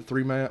through was it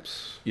 3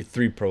 maps? Yeah,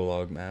 3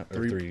 prologue maps.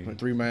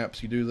 Three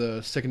maps. You do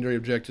the secondary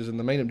objectives and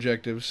the main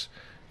objectives,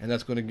 and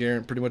that's going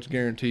to pretty much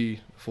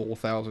guarantee full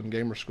 1,000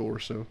 gamer score.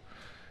 So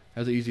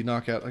that's an easy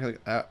knockout. I think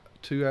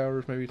 2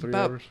 hours, maybe 3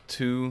 About hours.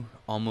 2,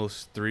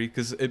 almost 3.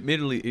 Because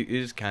admittedly, it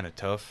is kind of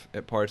tough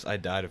at parts. I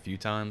died a few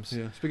times.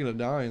 Yeah. Speaking of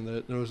dying,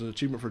 there was an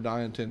achievement for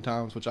dying 10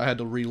 times, which I had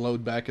to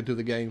reload back into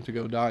the game to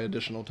go die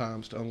additional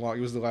times to unlock. It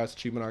was the last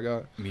achievement I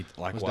got. Me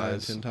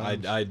likewise. 10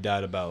 times. I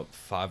died about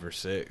 5 or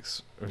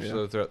 6 or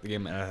so throughout the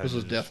game. And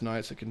Those death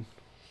knights that can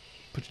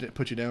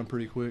put you down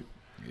pretty quick.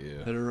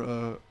 Yeah. That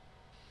are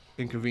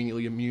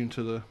inconveniently immune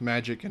to the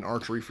magic and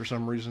archery for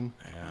some reason.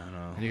 Yeah, I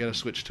know. And you got to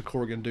switch to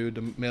Corgan dude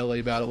to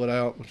melee battle it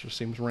out, which just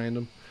seems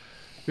random.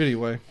 But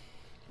anyway,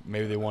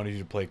 maybe they wanted you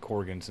to play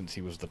Corgan since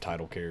he was the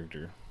title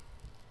character.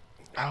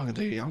 I don't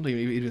think it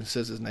even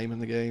says his name in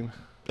the game.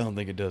 I don't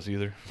think it does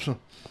either.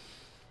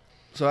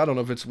 So I don't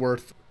know if it's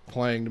worth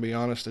playing, to be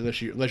honest,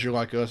 unless you're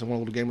like us and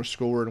want a little gamer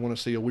score and want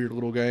to see a weird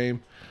little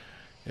game.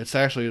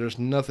 There's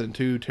nothing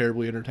too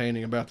terribly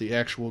entertaining about the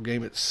actual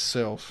game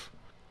itself.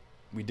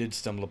 We did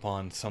stumble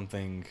upon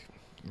something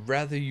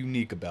rather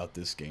unique about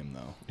this game,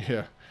 though.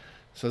 Yeah.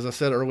 So as I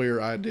said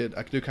earlier, I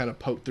do kind of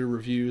poke through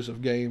reviews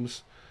of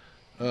games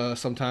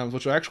sometimes,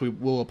 which actually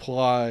will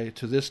apply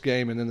to this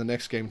game and then the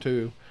next game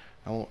too.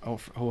 I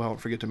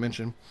won't forget to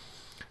mention.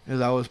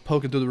 As I was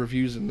poking through the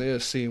reviews in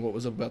this, seeing what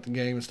was up about the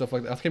game and stuff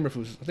like that. I think it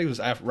was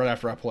right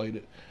after I played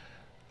it.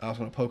 I was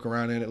going to poke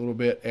around in it a little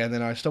bit, and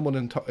then I stumbled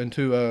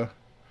into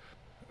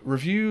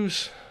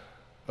reviews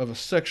of a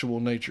sexual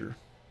nature,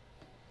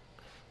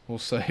 we'll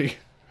say,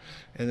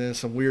 and then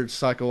some weird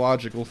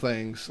psychological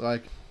things.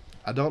 Like,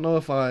 I don't know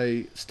if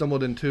I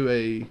stumbled into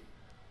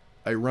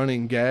a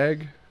running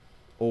gag,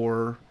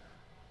 or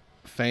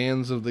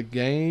fans of the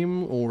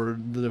game, or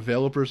the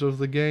developers of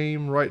the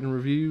game writing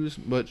reviews,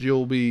 but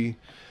you'll be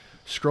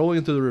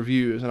scrolling through the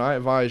reviews, and I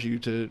advise you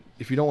to,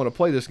 if you don't want to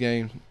play this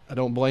game, I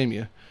don't blame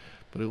you,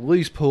 but at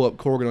least pull up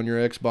Corgan on your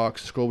Xbox,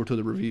 scroll over to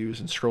the reviews,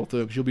 and scroll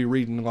through, because you'll be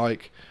reading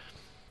like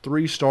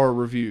 3-star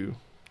review.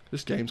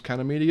 This game's kind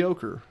of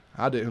mediocre.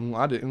 I didn't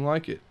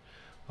like it.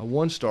 A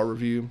 1-star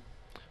review.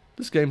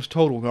 This game's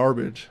total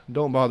garbage.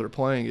 Don't bother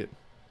playing it.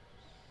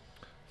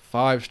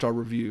 5-star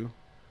review.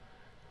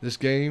 This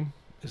game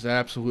is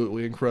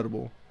absolutely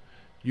incredible.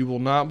 You will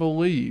not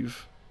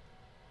believe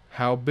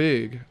how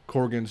big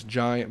Corgan's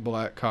giant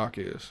black cock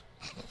is.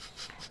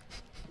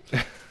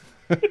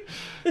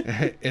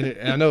 and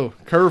I know,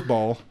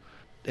 curveball.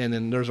 And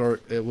then there's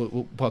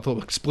we'll put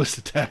an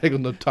explicit tag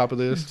on the top of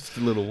this. Just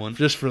a little one.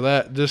 Just for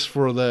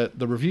the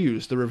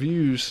reviews. The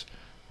reviews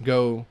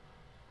go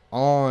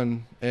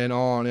on and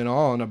on and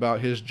on about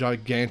his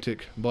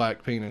gigantic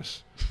black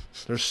penis.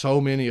 There's so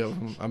many of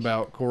them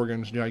about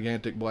Corgan's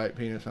gigantic black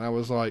penis. And I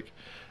was like,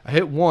 I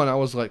hit one, I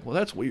was like, well,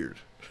 that's weird.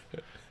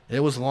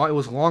 It was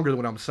longer than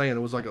what I'm saying. It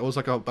was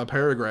like a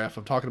paragraph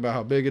of talking about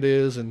how big it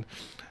is and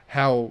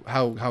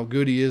how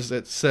good he is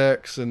at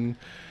sex and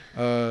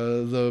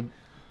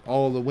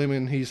all the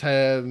women he's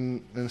had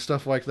and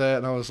stuff like that.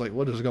 And I was like,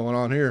 what is going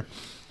on here?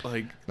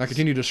 Like, and I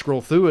continued to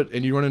scroll through it,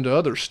 and you run into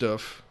other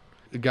stuff.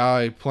 The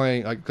guy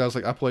playing, I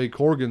played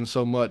Corgan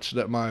so much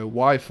that my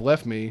wife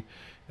left me,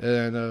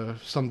 and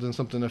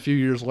something a few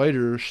years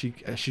later,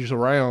 she's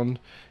around,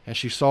 and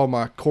she saw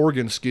my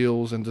Corgan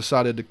skills and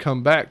decided to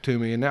come back to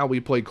me, and now we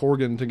play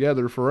Corgan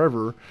together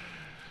forever.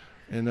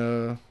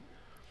 And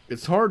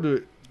it's hard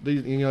to,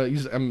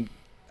 I'm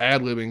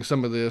ad-libbing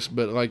some of this,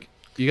 but like,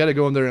 you got to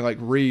go in there and like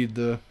read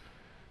the.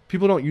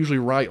 People don't usually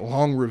write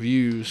long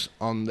reviews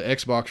on the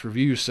Xbox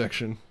reviews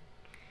section.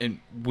 And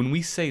when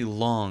we say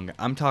long,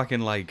 I'm talking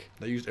like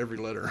they used every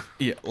letter.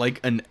 Yeah, like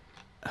an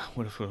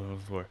what was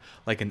it for?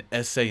 Like an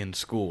essay in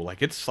school.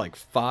 Like it's like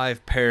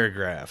 5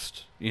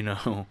 paragraphs. You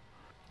know,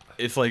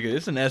 it's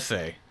an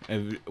essay.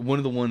 And one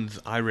of the ones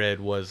I read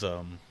was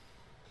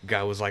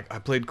guy was like, I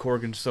played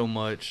Corgan so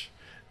much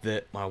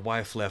that my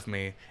wife left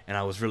me, and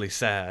I was really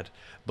sad.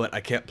 But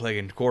I kept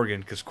playing Corgan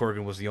because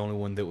Corgan was the only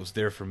one that was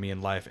there for me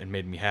in life and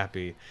made me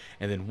happy.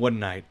 And then one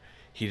night,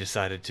 he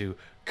decided to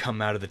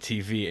come out of the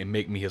TV and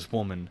make me his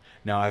woman.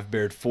 Now I've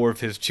bared 4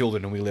 of his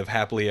children, and we live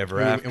happily ever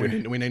after.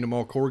 We named them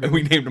all Corgan. And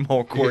we named them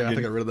all Corgan. Yeah, I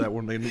think I read that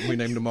one. We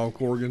named them all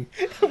Corgan.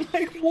 I'm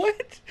like,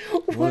 what?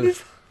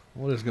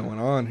 What is going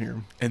on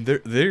here? And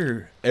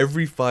they're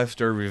every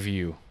 5-star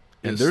review,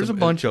 and there's a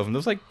bunch of them.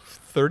 There's like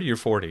 30 or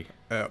 40.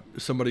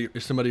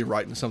 Somebody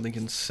writing something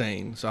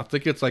insane. So I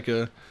think it's like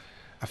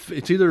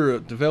it's either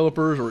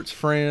developers or it's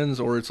friends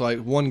or it's like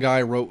one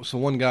guy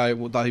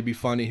thought he'd be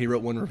funny. He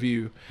wrote one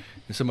review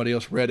and somebody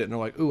else read it and they're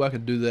like, ooh, I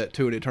could do that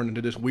too. And it turned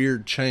into this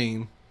weird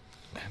chain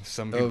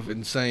of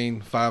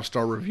insane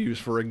 5-star reviews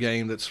for a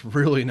game that's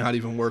really not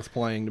even worth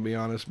playing, to be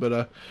honest.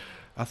 But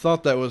I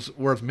thought that was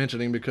worth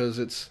mentioning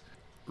because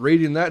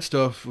reading that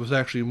stuff was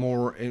actually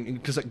more,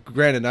 because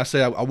granted, I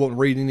say I won't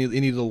read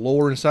any of the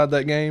lore inside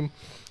that game.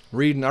 I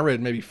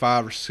read maybe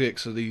 5 or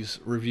 6 of these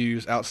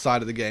reviews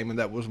outside of the game, and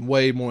that was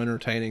way more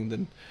entertaining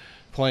than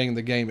playing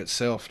the game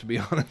itself, to be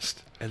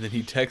honest. And then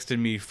he texted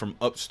me from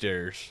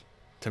upstairs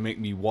to make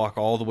me walk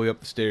all the way up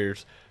the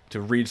stairs to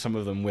read some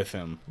of them with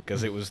him,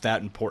 because it was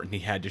that important.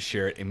 He had to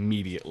share it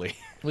immediately.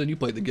 Well, then you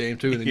played the game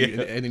too, and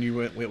then you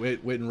went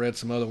and read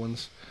some other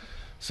ones.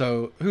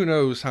 So who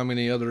knows how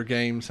many other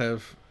games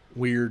have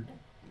weird,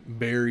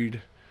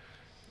 buried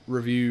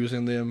reviews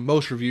in them.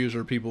 Most reviews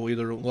are people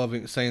either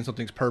saying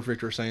something's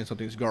perfect or saying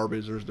something's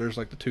garbage. There's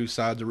like the two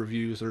sides of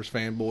reviews. There's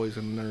fanboys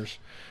and there's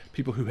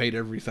people who hate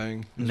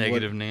everything.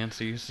 Negative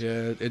Nancy's.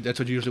 Yeah, that's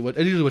usually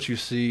what you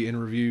see in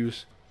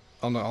reviews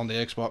on the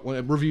Xbox,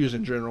 reviews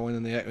in general,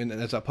 and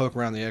as I poke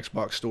around the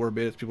Xbox store a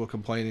bit, it's people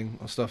complaining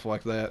and stuff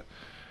like that.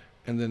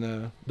 And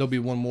then there'll be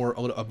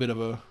a bit of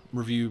a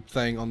review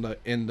thing on the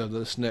end of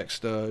this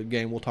next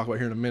game we'll talk about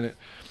here in a minute.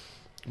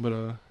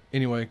 But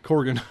anyway,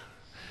 Corgan.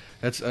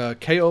 That's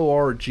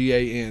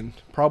Korgan.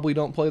 Probably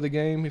don't play the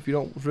game if you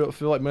don't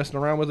feel like messing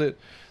around with it.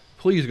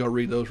 Please go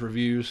read those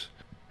reviews.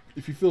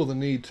 If you feel the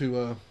need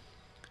to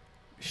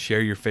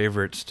share your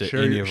favorites to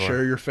share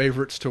your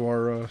favorites to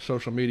our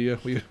social media,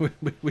 we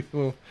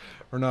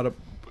are not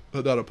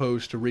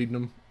opposed to reading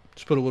them.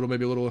 Just put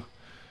maybe a little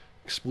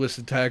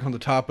explicit tag on the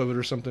top of it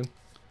or something.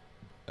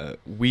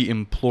 We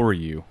implore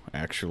you,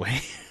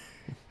 actually.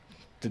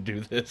 To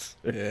do this.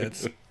 Yeah,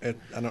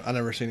 I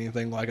never seen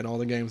anything like it. All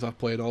the games I've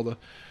played, all the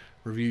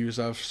reviews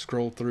I've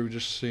scrolled through,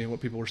 just seeing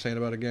what people were saying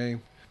about a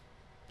game.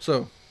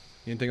 So,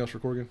 anything else for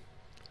Corgan?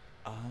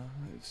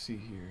 Let's see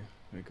here.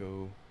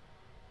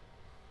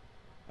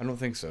 I don't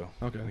think so.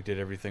 Okay. We did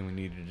everything we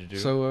needed to do.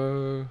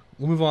 So,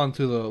 we'll move on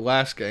to the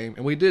last game.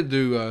 And we did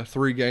do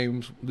 3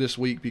 games this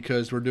week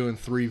because we're doing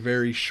 3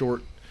 very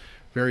short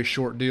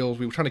deals.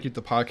 We were trying to keep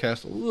the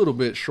podcast a little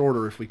bit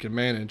shorter if we can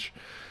manage.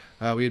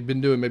 We had been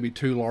doing maybe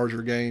 2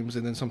 larger games,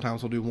 and then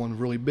sometimes we'll do 1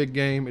 really big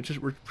game. It's just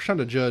we're trying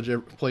to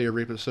play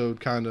every episode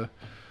kind of.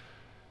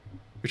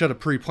 We try to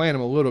pre-plan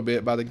them a little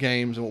bit by the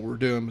games and what we're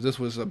doing. But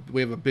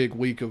we have a big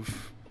week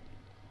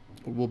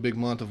big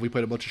month. If we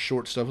played a bunch of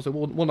short stuff,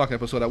 we'll knock an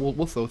episode out.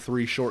 We'll throw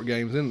 3 short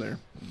games in there.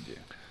 Yeah.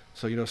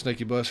 So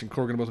Snaky Bus and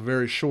Corgan are both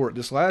very short.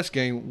 This last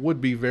game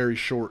would be very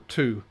short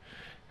too,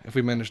 if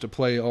we manage to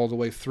play all the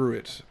way through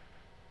it.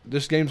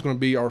 This game's going to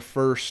be our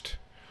first,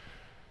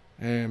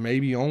 and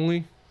maybe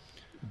only.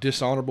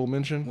 dishonorable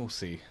mention. We'll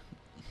see.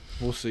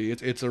 We'll see.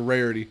 It's a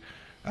rarity.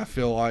 I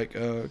feel like,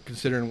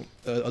 considering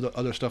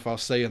other stuff I'll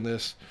say in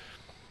this.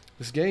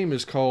 This game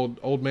is called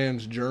Old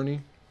Man's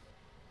Journey.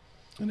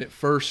 And at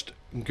first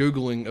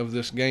Googling of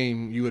this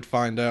game, you would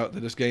find out that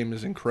this game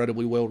is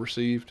incredibly well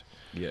received.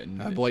 Yeah.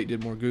 Blake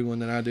did more Googling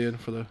than I did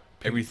for the...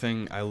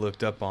 Everything I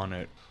looked up on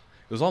it,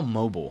 it was all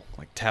mobile.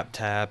 Like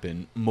Tap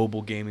and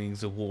Mobile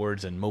Gaming's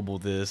Awards and mobile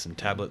this and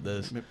tablet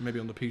this. Maybe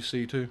on the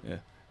PC too. Yeah.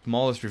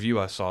 Smallest review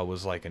I saw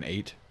was like an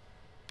 8.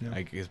 Yeah.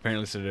 Like,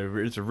 apparently said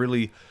it's a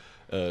really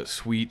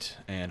sweet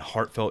and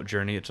heartfelt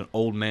journey. It's an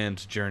old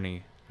man's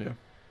journey. Yeah.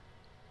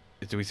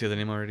 Did we say the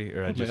name already?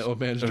 Or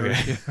Old Man's Journey.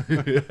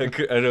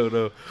 I don't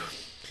know.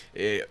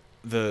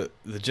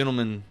 The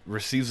gentleman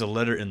receives a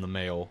letter in the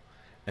mail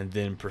and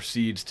then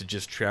proceeds to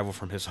just travel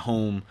from his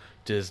home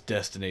to his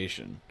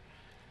destination.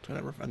 I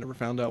never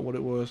found out what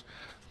it was.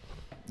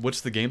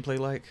 What's the gameplay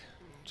like?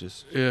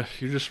 You're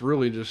just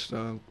really just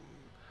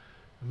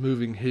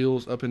moving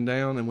hills up and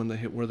down, and when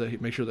they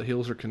make sure the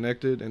hills are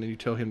connected, and then you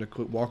tell him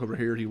to walk over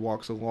here, he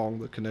walks along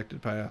the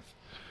connected path.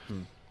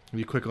 And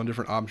you click on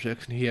different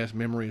objects, and he has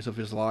memories of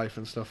his life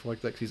and stuff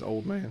like that 'cause he's an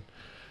old man.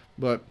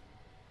 But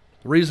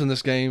the reason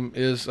this game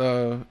is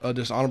a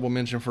dishonorable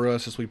mention for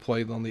us is we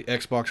played on the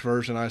Xbox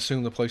version. I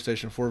assume the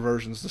PlayStation 4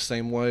 version is the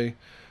same way.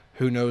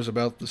 Who knows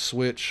about the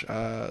Switch?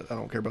 I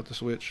don't care about the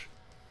Switch.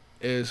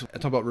 I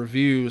talk about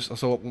reviews.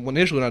 So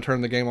initially when I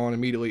turned the game on,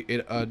 immediately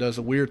it does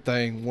a weird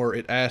thing where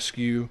it asks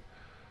you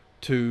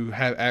to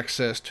have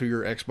access to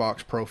your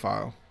Xbox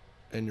profile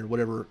and your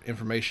whatever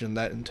information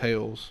that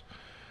entails.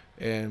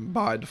 And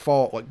by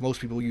default, like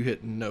most people, you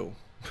hit no.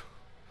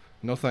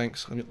 No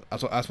thanks. I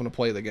just want to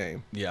play the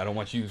game. Yeah, I don't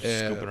want you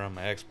scoping around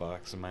my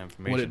Xbox and my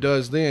information. What it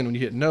does then, when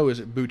you hit no, is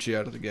it boots you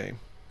out of the game.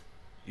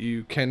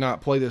 You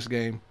cannot play this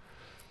game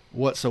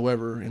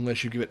whatsoever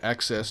unless you give it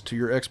access to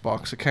your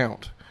Xbox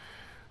account.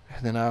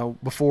 And then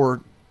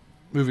before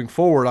moving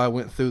forward, I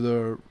went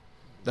through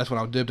that's when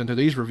I dipped into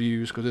these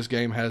reviews, because this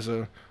game has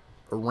a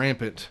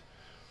rampant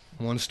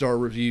 1-star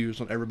reviews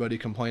on everybody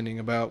complaining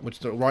about, which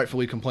they're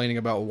rightfully complaining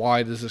about,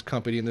 why does this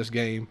company in this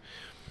game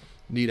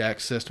need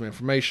access to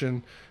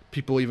information.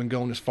 People even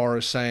going as far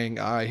as saying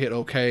I hit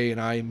OK and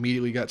I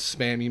immediately got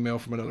spam email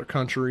from another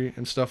country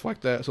and stuff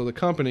like that. So the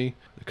company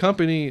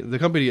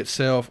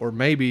itself, or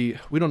maybe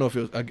we don't know if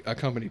it was a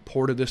company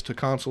ported this to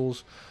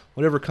consoles.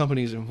 Whatever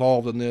company is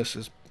involved in this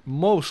is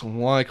most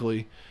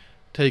likely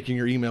taking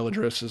your email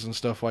addresses and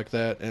stuff like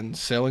that and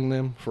selling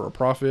them for a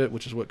profit,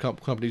 which is what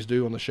companies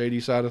do on the shady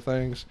side of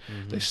things.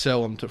 Mm-hmm. They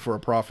sell them for a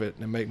profit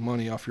and make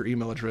money off your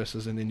email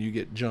addresses, and then you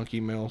get junk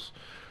emails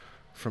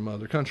from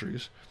other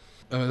countries.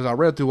 As I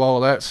read through all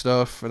of that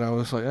stuff, and I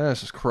was like,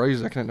 this is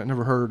crazy. I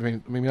never heard.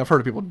 I mean, I've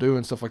heard of people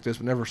doing stuff like this,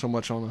 but never so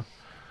much on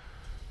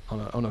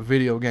a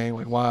video game.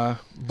 Like, why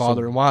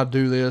bother and why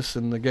do this?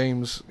 And the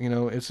games,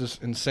 it's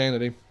just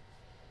insanity.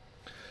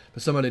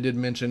 But somebody did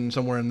mention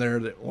somewhere in there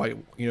that, like,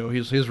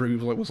 his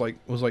review was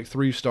like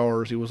 3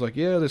 stars. He was like,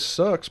 yeah, this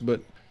sucks,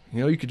 but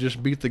you could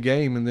just beat the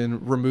game and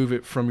then remove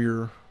it from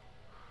your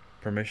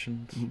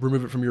permissions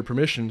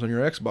on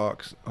your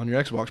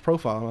Xbox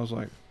profile. And I was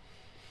like,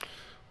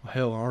 well,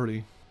 hell, I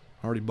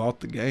already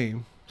bought the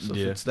game, so if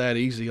it's that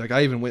easy. Like,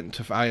 I even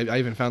I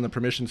even found the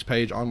permissions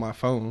page on my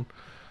phone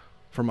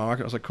for my. I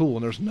was like, cool,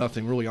 and there's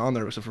nothing really on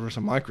there except for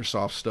some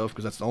Microsoft stuff,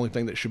 because that's the only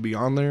thing that should be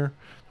on there.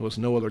 There was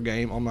no other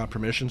game on my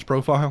permissions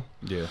profile.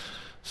 Yeah.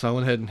 So I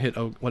went ahead and hit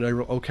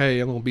whatever. Okay,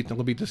 I'm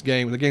gonna beat this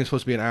game. And the game's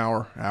supposed to be an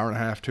hour and a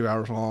half, 2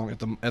 hours long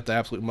at the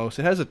absolute most.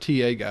 It has a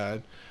TA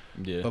guide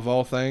of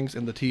all things,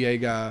 and the TA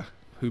guy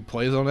who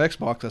plays on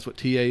Xbox, that's what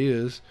TA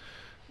is,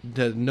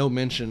 did no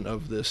mention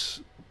of this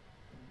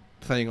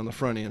thing on the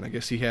front end. I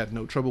guess he had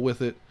no trouble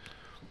with it.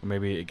 Or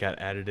maybe it got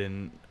added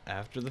in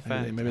after the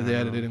fact. Maybe they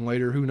added it in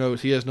later. Who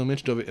knows? He has no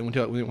mention of it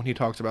when he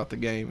talks about the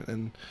game.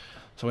 And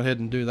so I went ahead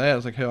and do that. I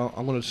was like, hell,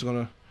 I'm just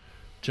going to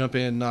jump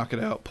in, knock it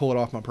out, pull it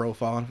off my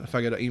profile. If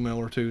I get an email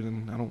or two,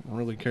 then I don't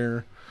really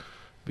care.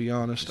 To be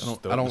honest,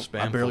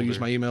 I barely use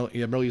my email.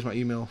 Yeah, I barely use my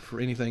email for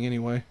anything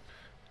anyway.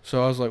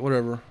 So I was like,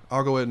 whatever,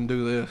 I'll go ahead and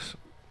do this.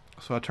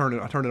 So I turned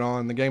it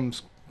on. The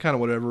game's kind of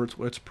whatever.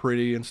 It's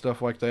pretty and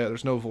stuff like that.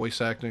 There's no voice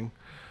acting.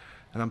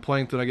 And I'm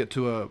playing through, and I get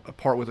to a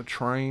part with a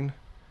train,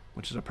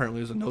 which is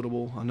apparently a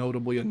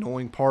notably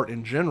annoying part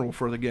in general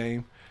for the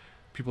game.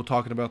 People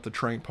talking about the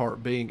train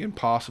part being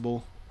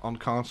impossible on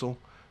console,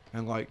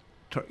 and like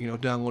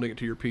downloading it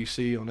to your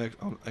PC on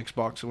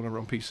Xbox or whatever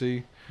on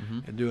PC,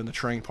 and doing the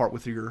train part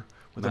with the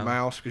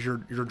mouse, because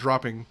you're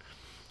dropping.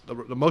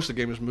 The most of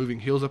the game is moving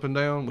hills up and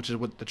down, which is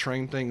what the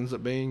train thing ends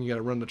up being. You got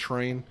to run the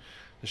train.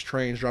 This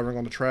train's driving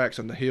on the tracks,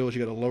 and the hills,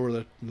 you got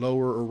to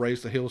lower or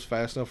raise the hills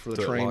fast enough for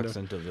the train to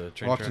into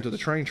the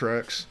train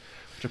tracks,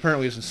 which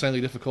apparently is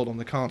insanely difficult on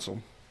the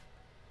console.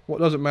 Well,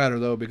 it doesn't matter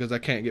though, because I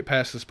can't get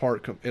past this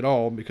part at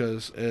all,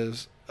 because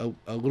as a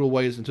little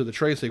ways into the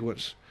train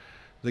sequence,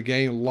 the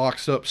game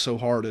locks up so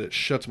hard that it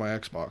shuts my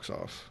Xbox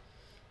off.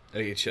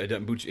 It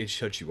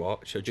shuts you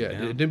off. Down.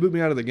 It didn't boot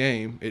me out of the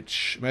game.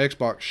 My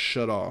Xbox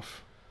shut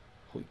off.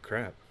 Holy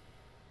crap!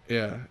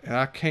 Yeah, and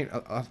I can't.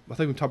 I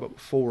think we talked about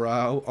before.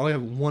 I only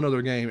have one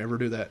other game ever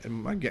do that in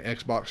my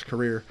Xbox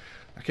career.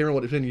 I can't remember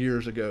what it's been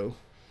years ago.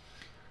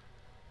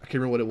 I can't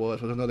remember what it was.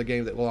 It was another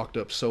game that locked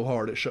up so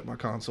hard it shut my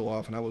console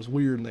off, and that was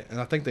weird. And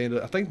I think they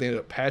ended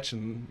up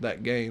patching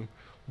that game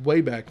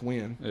way back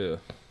when. Yeah.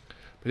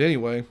 But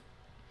anyway,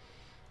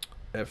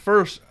 at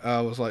first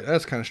I was like,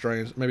 that's kind of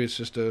strange. Maybe it's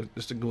just a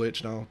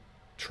glitch, and I'll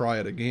try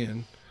it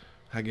again.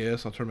 I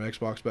guess I'll turn my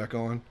Xbox back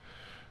on.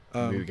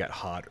 Maybe it got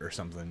hot or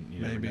something.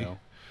 You maybe. Never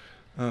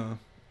know.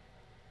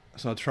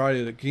 So I tried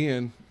it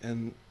again,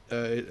 and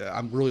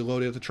I'm really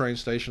loaded at the train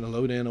station. I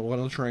load in, I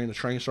went on the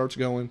train starts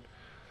going.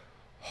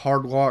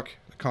 Hard lock,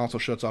 the console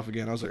shuts off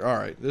again. I was like, all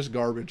right, this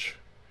garbage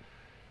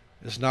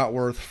is not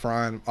worth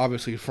frying.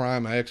 Obviously,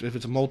 frying my X. If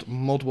it's a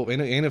multiple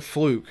and a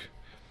fluke,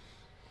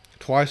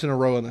 twice in a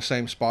row in the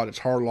same spot, it's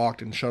hard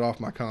locked and shut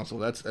off my console.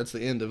 That's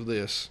the end of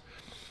this.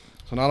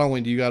 So not only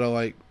do you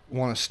gotta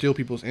want to steal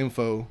people's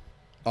info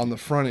on the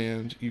front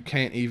end, you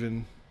can't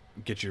even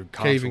get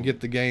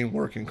the game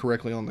working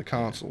correctly on the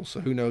console. So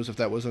who knows if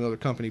that was another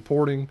company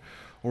porting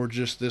or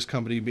just this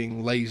company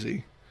being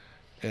lazy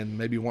and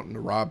maybe wanting to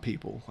rob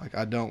people.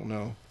 I don't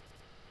know.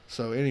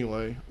 So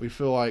anyway, we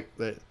feel like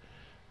that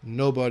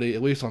nobody,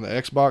 at least on the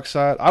Xbox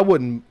side, I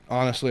wouldn't,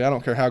 honestly, I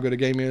don't care how good a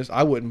game is,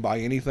 I wouldn't buy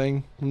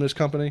anything from this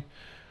company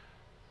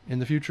in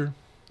the future.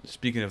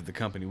 Speaking of the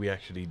company, we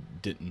actually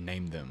didn't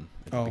name them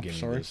at the beginning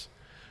sorry. of this.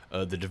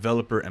 The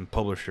developer and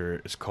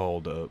publisher is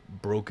called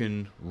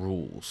Broken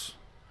Rules.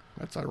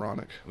 That's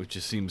ironic. Which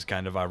just seems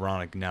kind of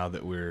ironic now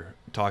that we're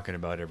talking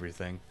about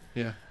everything.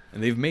 Yeah.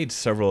 And they've made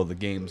several of the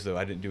games, though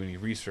I didn't do any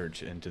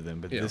research into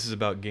them. But this is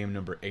about game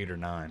number 8 or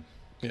 9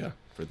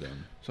 for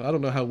them. So I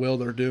don't know how well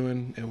they're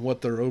doing and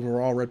what their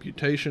overall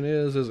reputation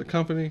is as a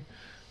company.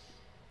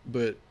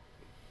 But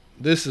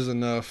this is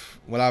enough,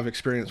 what I've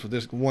experienced with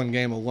this one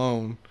game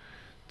alone,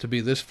 to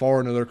be this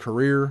far into their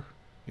career.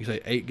 You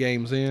say 8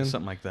 games in.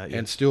 Something like that, yeah.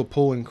 And still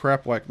pulling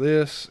crap like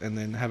this and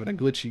then having a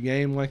glitchy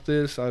game like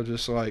this. I was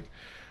just like,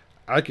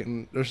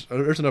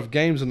 there's enough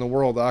games in the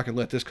world that I can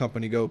let this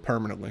company go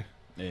permanently.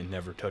 And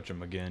never touch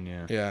them again,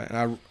 yeah. Yeah,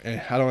 and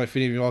I don't know if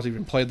any of you all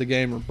even played the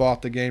game or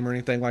bought the game or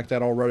anything like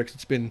that already.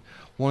 Cause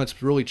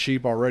it's really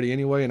cheap already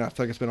anyway, and I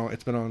think it's been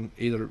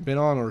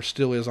on or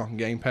still is on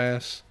Game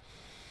Pass.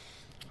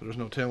 So there's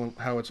no telling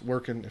how it's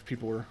working if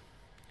people are.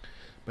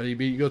 But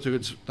you go through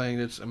its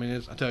thing.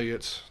 I tell you,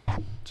 it's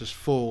just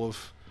full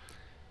of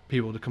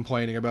people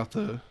complaining about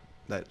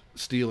that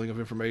stealing of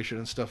information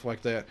and stuff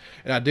like that.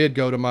 And I did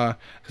go to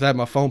because I had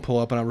my phone pull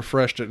up and I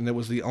refreshed it, and it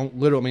was like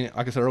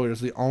I said earlier, it's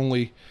the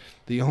only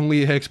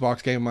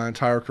Xbox game in my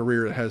entire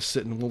career that has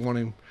sitting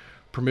wanting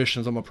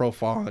permissions on my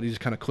profile. And you just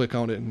kind of click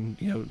on it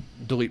and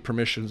delete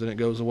permissions and it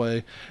goes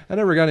away. I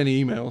never got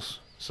any emails,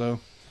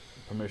 so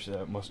permission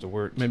that must have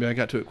worked. Maybe I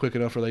got to it quick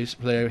enough where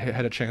they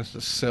had a chance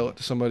to sell it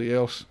to somebody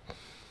else.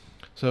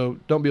 So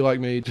don't be like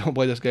me. Don't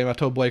play this game. I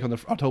told Blake all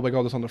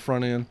this on the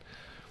front end.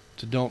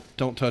 So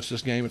don't touch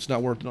this game. It's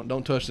not worth.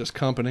 Don't touch this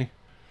company.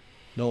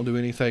 Don't do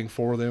anything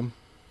for them.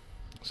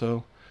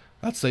 So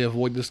I'd say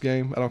avoid this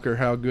game. I don't care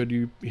how good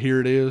you hear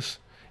it is.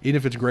 Even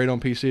if it's great on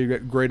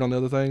PC, great on the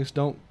other things.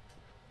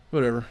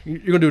 Whatever. You're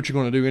gonna do what you're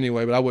gonna do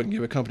anyway. But I wouldn't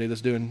give a company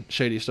that's doing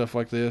shady stuff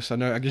like this. I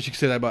know. I guess you can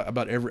say that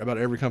about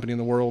every company in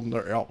the world.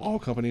 All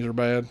companies are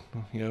bad.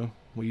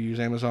 We use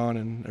Amazon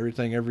and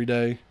everything every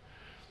day.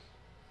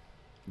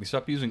 We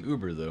stopped using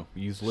Uber, though.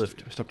 We use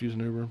Lyft. We stopped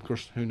using Uber. Of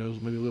course, who knows?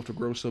 Maybe Lyft will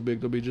grow so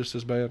big they'll be just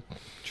as bad.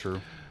 True.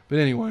 But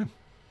anyway,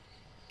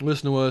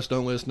 listen to us.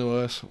 Don't listen to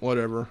us.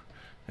 Whatever.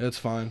 It's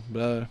fine.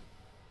 But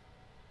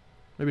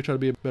maybe try to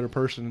be a better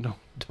person and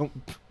don't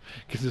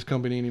give this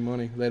company any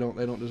money. They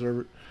don't deserve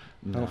it.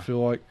 No. I don't feel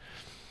like.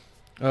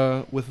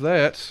 With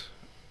that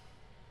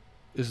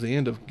is the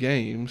end of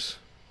games.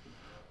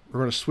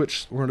 We're going to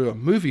switch. We're going to do a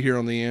movie here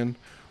on the end,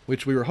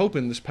 which we were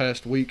hoping this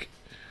past week.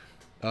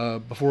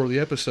 Before the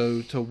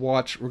episode to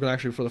watch, we're going to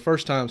actually for the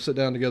first time sit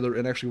down together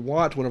and actually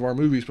watch one of our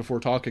movies before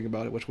talking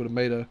about it, which would have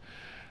made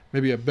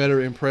maybe a better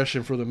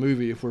impression for the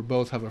movie if we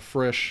both have a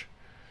fresh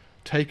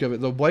take of it.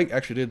 Though Blake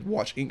actually did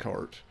watch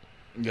Inkheart.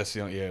 Yes,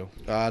 yeah.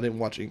 I didn't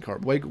watch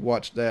Inkheart. Blake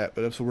watched that,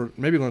 but so we're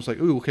maybe going to say,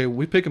 ooh, okay,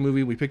 we pick a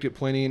movie. We picked it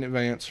plenty in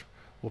advance.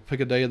 We'll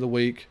pick a day of the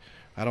week.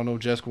 I don't know if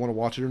Jessica want to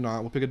watch it or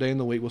not. We'll pick a day in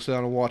the week. We'll sit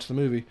down and watch the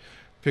movie.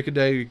 Pick a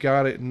day. You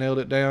got it. Nailed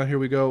it down. Here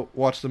we go.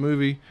 Watch the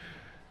movie.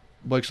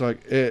 Blake's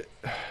like,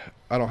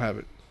 I don't have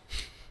it.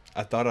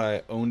 I thought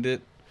I owned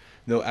it.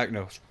 No,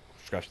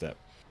 scratch that.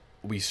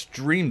 We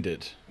streamed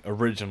it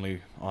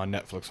originally on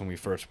Netflix when we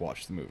first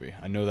watched the movie.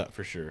 I know that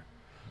for sure.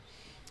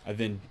 I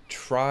then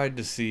tried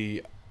to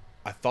see,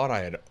 I thought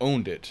I had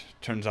owned it.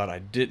 Turns out I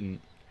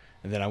didn't.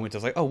 And then I was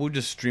like, we'll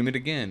just stream it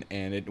again.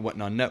 And it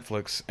went on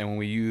Netflix. And when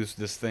we used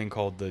this thing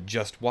called the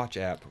Just Watch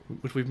app,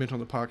 which we've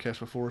mentioned on the podcast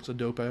before, it's a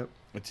dope app.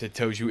 It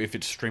tells you if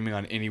it's streaming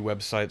on any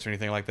websites or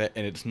anything like that,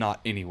 and it's not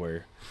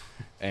anywhere.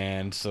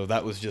 And so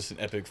that was just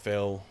an epic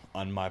fail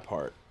on my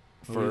part.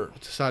 We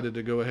decided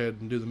to go ahead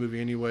and do the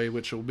movie anyway,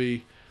 which will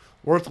be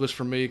worthless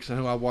for me because I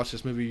know I watched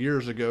this movie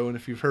years ago. And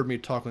if you've heard me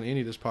talk on any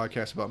of this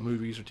podcast about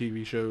movies or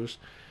TV shows,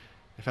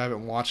 if I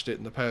haven't watched it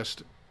in the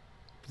past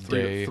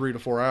Day. 3 to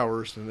 4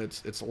 hours, then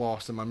it's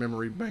lost in my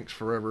memory banks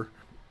forever.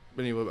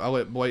 But anyway, I'll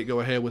let Blake go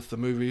ahead with the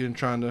movie and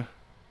trying to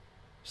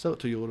sell it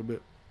to you a little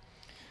bit.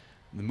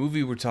 The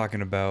movie we're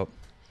talking about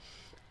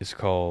is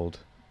called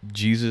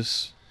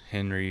Jesus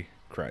Henry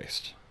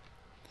Christ.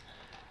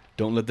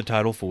 Don't let the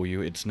title fool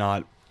you. It's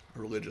not A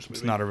religious movie.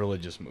 It's not a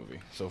religious movie.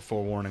 So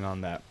forewarning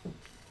on that.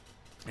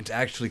 It's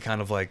actually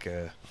kind of like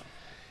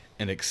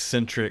an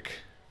eccentric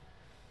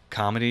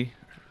comedy.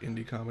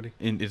 Indie comedy.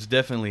 It's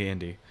definitely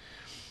indie.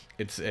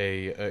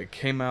 It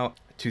came out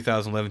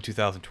 2011,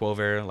 2012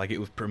 era. Like, it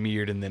was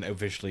premiered and then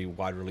officially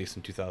wide release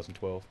in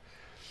 2012.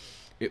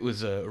 It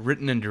was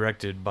written and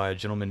directed by a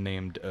gentleman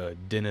named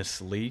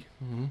Dennis Lee.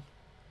 Mm-hmm.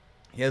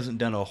 He hasn't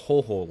done a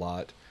whole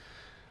lot,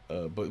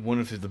 but one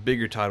of the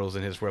bigger titles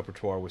in his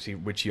repertoire,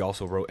 which he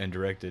also wrote and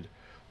directed,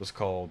 was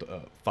called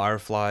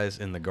Fireflies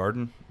in the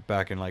Garden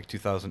back in like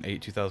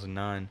 2008,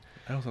 2009.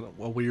 That was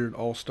a weird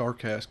all-star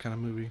cast kind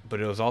of movie.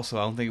 But it was also,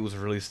 I don't think it was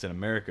released in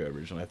America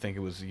originally. I think it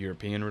was a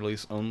European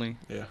release only.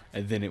 Yeah.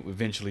 And then it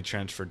eventually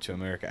transferred to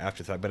America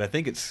after that. But I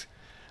think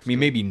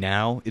maybe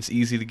now it's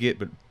easy to get,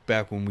 but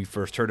back when we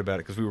first heard about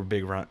it, because we were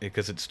big around,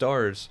 because it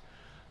stars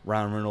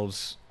Ryan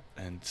Reynolds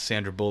and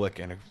Sandra Bullock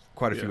and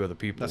quite a few other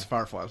people. That's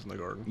Fireflies in the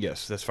Garden.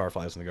 Yes, that's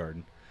Fireflies in the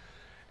Garden.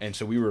 And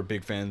so we were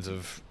big fans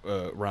of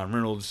Ryan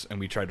Reynolds,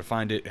 and we tried to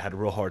find it. Had a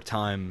real hard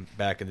time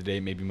back in the day.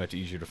 Maybe much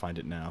easier to find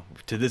it now.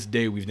 To this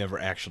day, we've never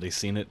actually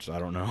seen it, so I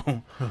don't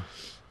know.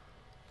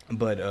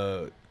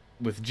 But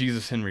with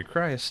Jesus Henry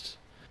Christ,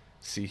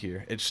 see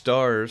here, it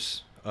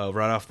stars,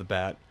 right off the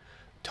bat,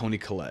 Toni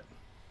Collette.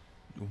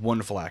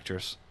 Wonderful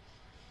actress.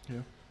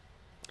 Yeah.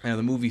 And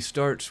the movie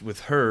starts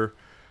with her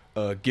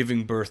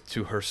giving birth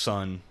to her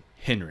son,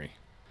 Henry.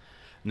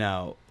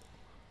 Now,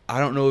 I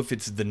don't know if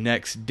it's the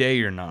next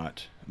day or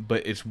not,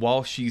 but it's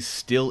while she's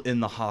still in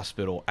the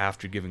hospital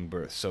after giving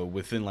birth. So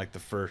within like the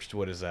first, 2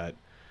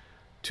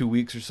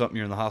 weeks or something,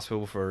 you're in the hospital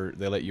before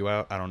they let you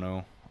out. I don't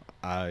know.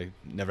 I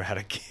never had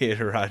a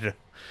kid, or I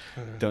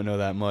don't know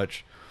that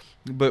much.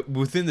 But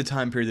within the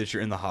time period that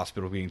you're in the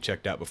hospital being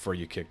checked out before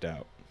you kicked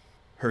out,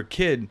 her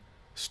kid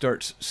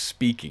starts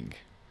speaking.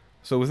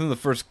 So within the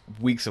first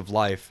weeks of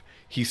life,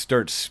 he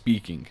starts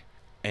speaking.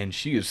 And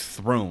she is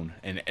thrown,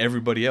 and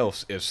everybody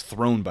else is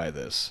thrown by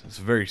this. It's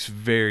a very,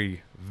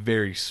 very,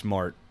 very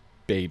smart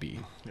baby.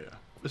 Yeah.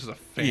 This is a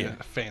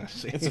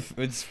fantasy.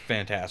 It's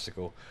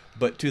fantastical.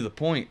 But to the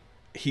point,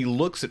 he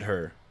looks at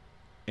her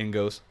and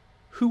goes,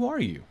 "Who are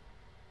you?"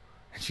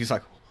 And she's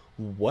like,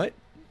 "What?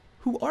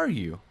 Who are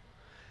you?"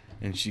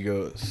 And she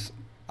goes,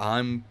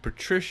 "I'm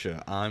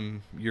Patricia.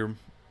 I'm your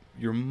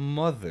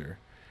mother."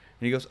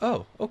 And he goes,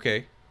 "Oh,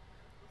 okay.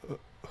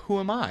 Who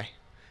am I?"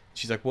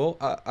 She's like, "Well,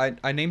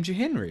 I named you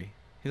Henry."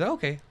 He's like,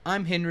 "Okay,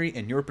 I'm Henry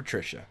and you're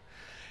Patricia."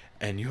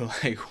 And you're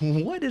like,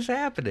 what is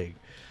happening?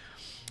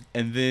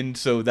 And then,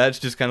 so that's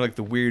just kind of like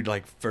the weird,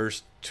 like,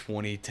 first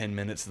 10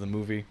 minutes of the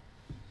movie.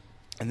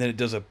 And then it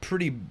does a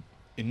pretty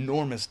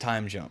enormous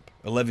time jump,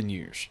 11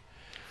 years.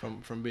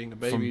 From being a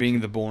baby. From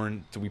being the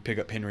born, so we pick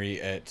up Henry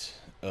at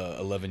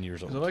 11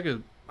 years old. Is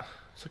it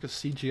it's like a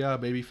CGI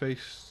baby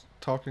face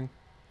talking?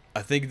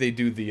 I think they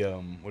do the,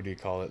 what do you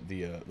call it?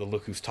 The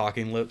Look Who's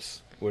Talking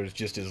lips, where it's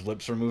just his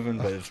lips are moving,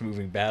 but it's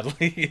moving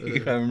badly,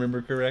 if I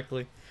remember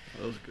correctly.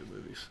 Those are good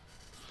movies.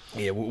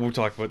 Yeah, we'll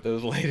talk about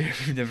those later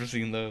if you've never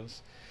seen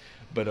those.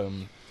 But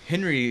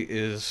Henry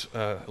is,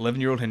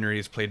 11-year-old Henry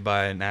is played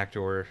by an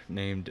actor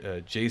named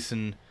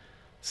Jason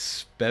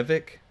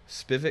Spavik,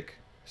 something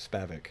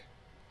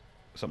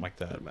like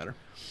that. Doesn't matter.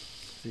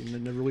 He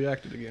never really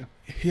acted again.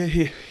 Yeah,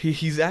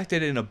 he's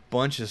acted in a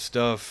bunch of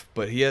stuff,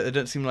 but it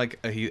doesn't seem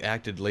like he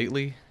acted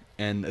lately.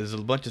 And there's a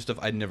bunch of stuff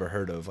I'd never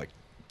heard of, like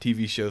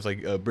TV shows,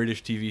 like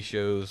British TV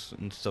shows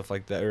and stuff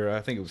like that. Or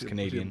I think it was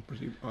Canadian. Was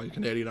he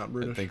Canadian, not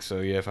British? I think so.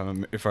 Yeah,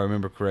 if I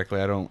remember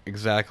correctly, I don't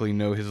exactly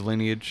know his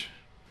lineage,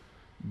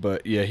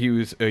 but yeah, he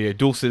was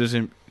dual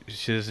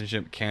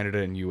citizenship, Canada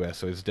and U.S.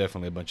 So it's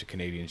definitely a bunch of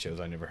Canadian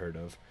shows I never heard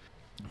of.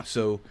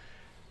 So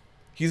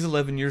he's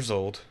 11 years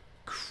old.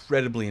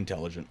 Incredibly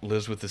intelligent,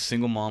 lives with a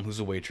single mom who's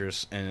a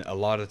waitress, and a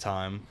lot of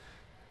time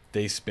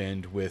they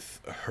spend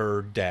with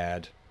her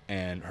dad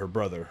and her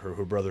brother.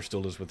 Her brother still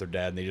lives with her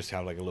dad, and they just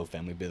have like a little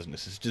family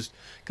business. It's just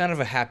kind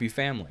of a happy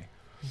family.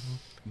 Mm-hmm.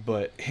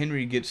 But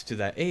Henry gets to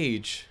that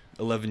age,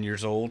 11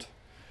 years old.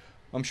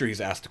 I'm sure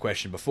he's asked the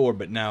question before,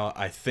 but now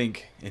I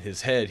think in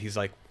his head he's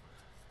like,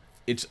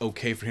 it's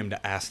okay for him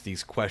to ask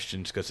these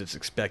questions because it's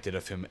expected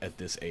of him at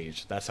this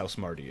age. That's how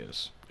smart he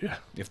is. Yeah.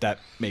 If that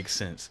makes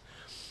sense.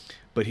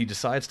 But he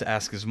decides to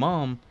ask his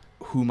mom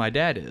who my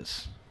dad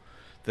is.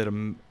 That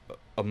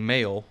a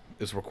male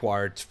is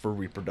required for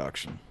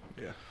reproduction.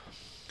 Yeah.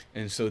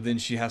 And so then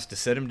she has to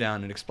sit him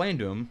down and explain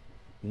to him,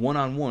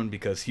 one-on-one,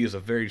 because he is a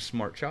very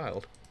smart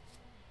child,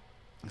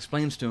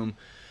 explains to him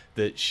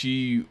that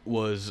she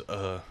was,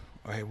 ATLL.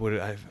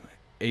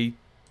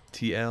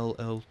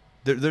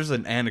 There's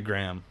an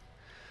anagram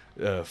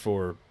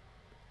for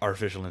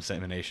artificial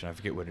insemination. I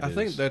forget what it is. I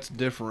think that's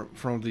different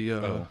from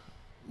the...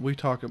 We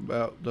talk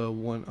about the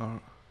one.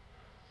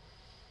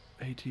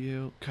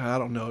 ATL. God, I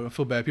don't know. I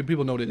feel bad.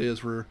 People know what it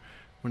is.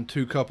 When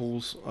two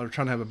couples are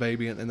trying to have a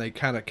baby and they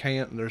kind of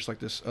can't, and there's like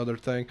this other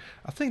thing.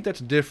 I think that's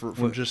different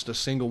from just a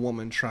single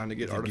woman trying to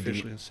get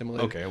artificially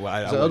inseminated. Okay,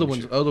 well,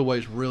 the other way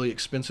is really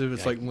expensive.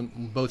 It's like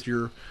when both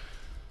your,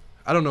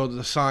 I don't know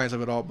the science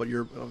of it all, but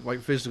you're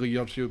like physically,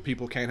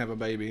 people can't have a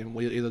baby, and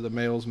either the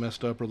male's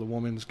messed up or the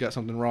woman's got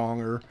something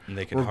wrong, or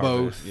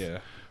both,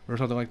 or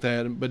something like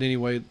that. But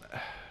anyway,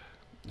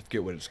 I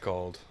forget what it's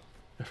called.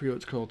 I forget what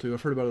it's called too.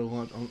 I've heard about it a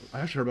lot. I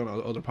actually heard about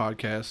it on other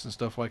podcasts and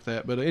stuff like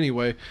that. But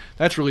anyway,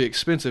 that's really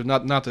expensive.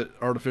 Not that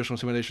artificial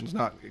insemination is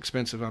not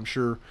expensive, I'm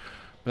sure,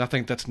 but I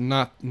think that's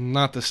not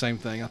the same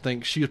thing. I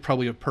think she is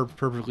probably a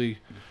perfectly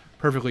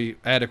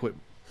adequate,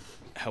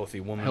 healthy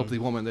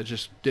woman that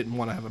just didn't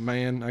want to have a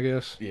man, I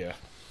guess. Yeah.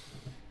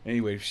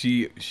 Anyway,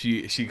 she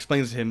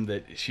explains to him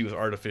that she was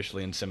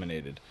artificially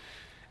inseminated,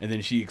 and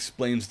then she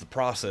explains the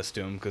process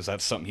to him because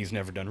that's something he's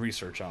never done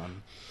research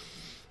on.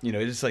 You know,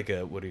 it's like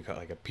a, what do you call it,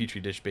 like a petri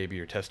dish baby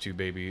or test tube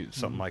baby,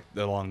 something like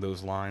along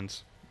those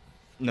lines.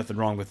 Nothing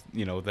wrong with,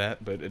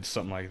 that, but it's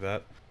something like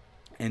that.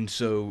 And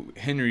so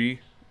Henry,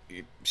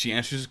 she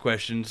answers his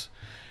questions,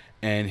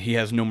 and he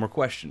has no more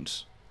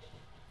questions.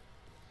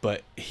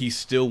 But he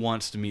still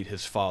wants to meet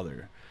his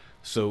father.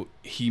 So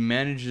he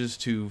manages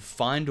to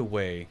find a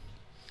way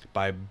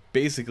by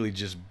basically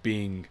just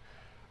being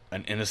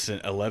an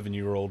innocent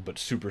 11-year-old but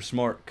super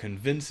smart,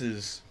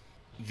 convinces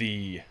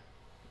the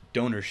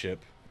donorship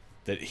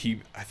that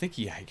I think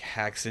he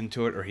hacks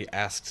into it, or he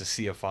asks to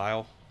see a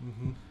file.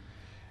 Mm-hmm.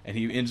 And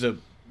he ends up,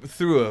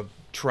 through a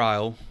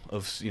trial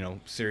of,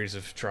 series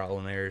of trial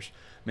and errors,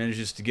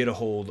 manages to get a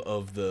hold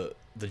of the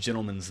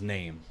gentleman's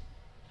name,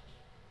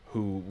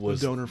 who was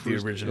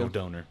the original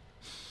donor.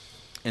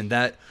 And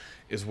that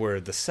is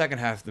where the second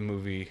half of the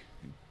movie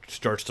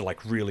starts to I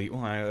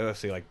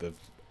say the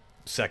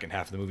second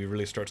half of the movie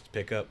really starts to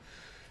pick up,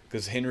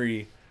 because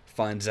Henry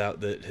finds out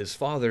that his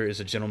father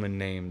is a gentleman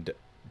named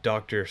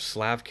Dr.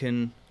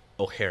 Slavkin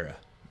O'Hara,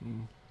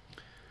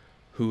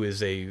 who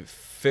is a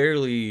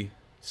fairly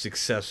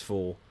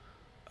successful,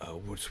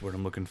 what's the word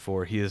I'm looking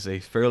for? He is a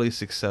fairly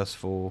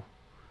successful,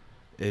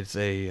 he's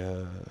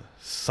a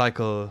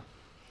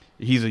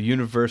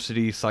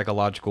university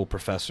psychological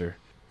professor.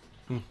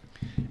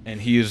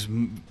 And he is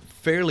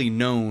fairly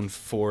known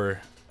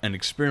for an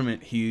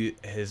experiment he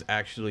has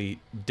actually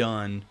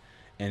done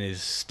and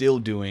is still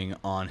doing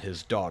on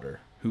his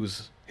daughter,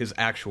 who's his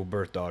actual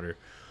birth daughter,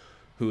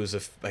 who is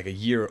a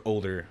year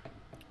older.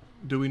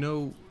 Do we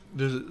know?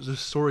 Does this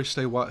story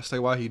say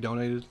why he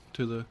donated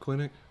to the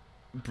clinic?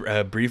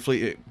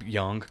 Briefly,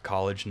 young,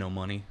 college, no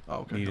money,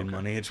 needed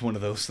money. It's one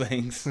of those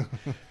things.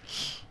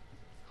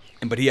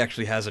 But he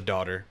actually has a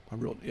daughter.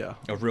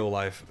 A real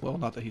life. Well,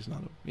 not that he's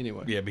not.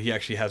 Anyway. Yeah, but he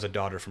actually has a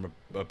daughter from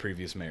a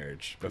previous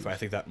marriage. But I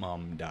think that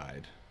mom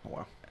died. Oh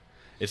wow.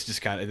 It's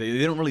just kind of,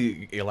 they don't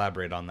really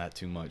elaborate on that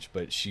too much,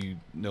 but she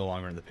no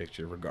longer in the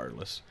picture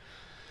regardless.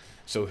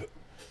 So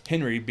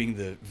Henry, being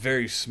the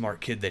very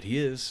smart kid that he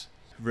is,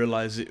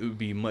 realized it would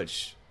be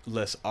much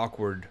less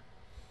awkward,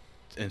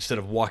 instead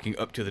of walking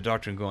up to the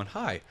doctor and going,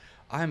 "Hi,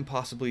 I'm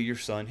possibly your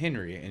son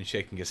Henry," and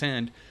shaking his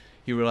hand,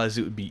 he realized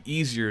it would be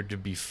easier to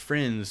be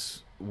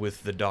friends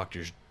with the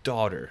doctor's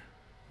daughter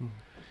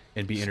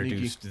and be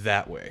introduced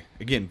that way.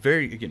 Again,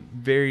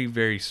 very,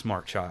 very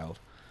smart child.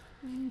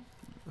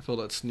 I feel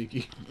that's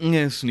sneaky.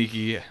 Yeah,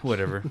 sneaky,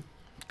 whatever.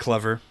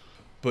 Clever.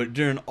 But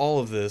during all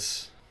of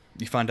this,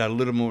 you find out a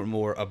little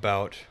more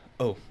about,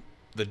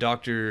 the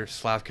Dr.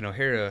 Slavkin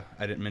O'Hara,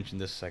 I didn't mention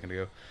this a second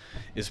ago,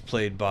 is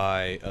played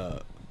by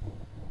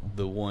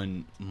the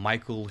one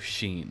Michael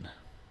Sheen.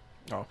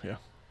 Oh, yeah.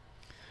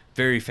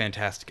 Very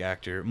fantastic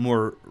actor.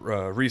 More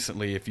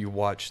recently, if you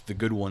watch The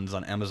Good Ones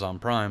on Amazon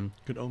Prime.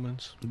 Good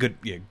Omens.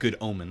 Good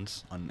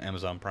Omens on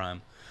Amazon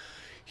Prime.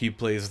 He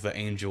plays the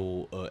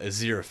angel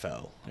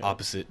Aziraphale,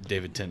 opposite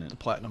David Tennant. The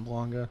platinum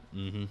blonde guy.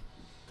 Mm-hmm.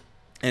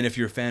 And if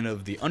you're a fan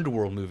of the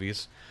Underworld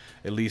movies,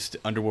 at least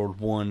Underworld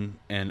 1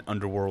 and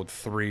Underworld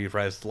 3,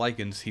 Rise of the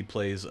Lycans, he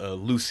plays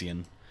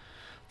Lucian,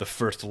 the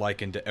first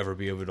Lycan to ever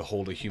be able to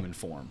hold a human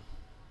form.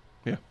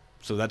 Yeah.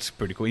 So that's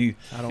pretty cool.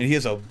 And he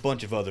has a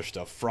bunch of other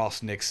stuff.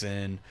 Frost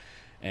Nixon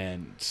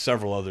and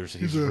several others.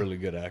 He's a really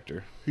good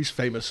actor. He's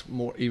famous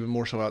even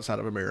more so outside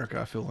of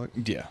America, I feel like.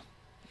 Yeah.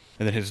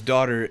 And then his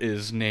daughter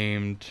is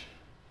named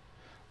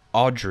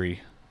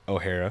Audrey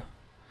O'Hara,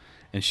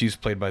 and she's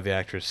played by the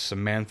actress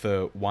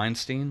Samantha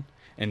Weinstein.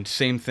 And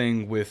same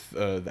thing with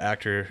the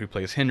actor who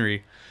plays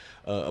Henry.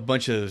 A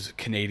bunch of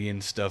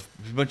Canadian stuff,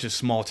 a bunch of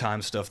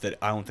small-time stuff that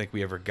I don't think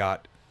we ever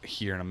got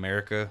here in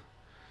America.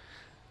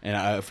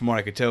 And from what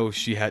I could tell,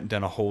 she hadn't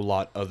done a whole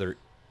lot other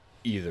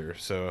either.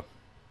 So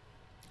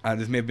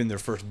this may have been their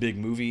first big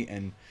movie,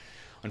 and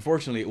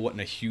unfortunately, it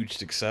wasn't a huge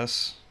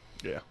success.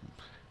 Yeah.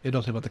 It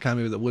don't seem like the kind of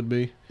movie that would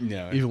be.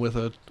 No. Even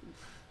with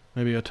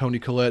maybe a Toni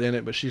Collette in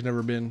it, but she's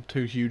never been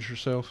too huge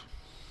herself.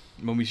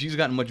 I mean, she's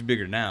gotten much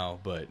bigger now,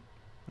 but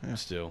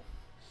still.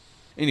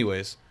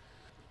 Anyways,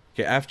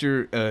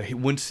 after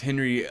once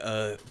Henry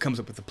comes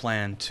up with a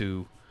plan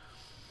to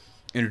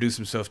introduce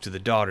himself to the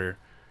daughter,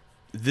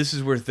 this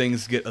is where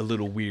things get a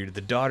little weird.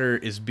 The daughter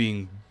is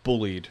being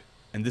bullied,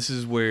 and this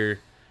is where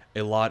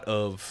a lot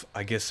of,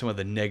 I guess, some of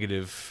the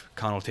negative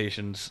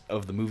connotations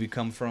of the movie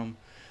come from.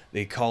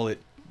 They call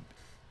it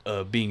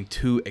being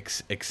too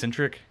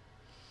eccentric,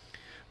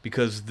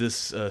 because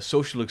this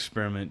social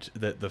experiment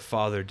that the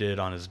father did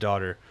on his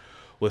daughter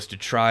was to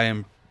try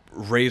and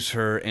raise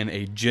her in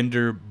a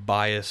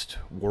gender-biased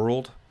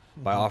world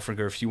by offering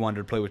her, if she wanted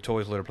to play with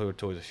toys, let her play with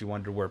toys. If she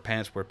wanted to wear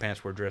pants, wear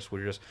dress, wear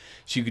dress.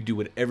 She could do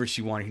whatever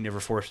she wanted. He never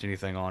forced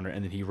anything on her,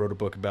 and then he wrote a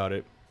book about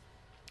it.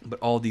 But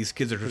all these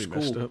kids at her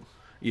school...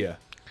 Yeah.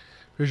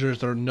 Pretty sure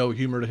there's no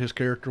humor to his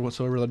character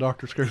whatsoever, the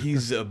doctor's character.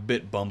 He's a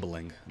bit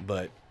bumbling,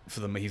 but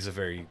he's a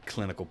very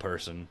clinical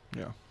person.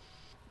 Yeah.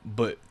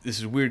 But this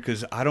is weird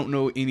because I don't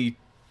know any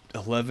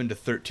 11 to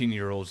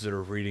 13-year-olds that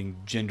are reading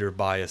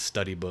gender-biased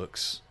study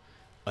books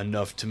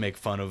enough to make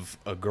fun of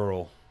a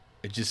girl.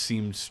 It just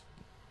seems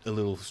a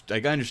little...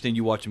 Like, I understand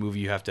you watch a movie,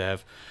 you have to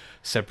have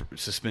separate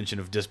suspension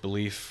of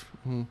disbelief,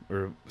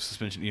 or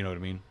suspension, you know what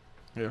I mean?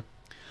 Yeah.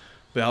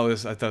 But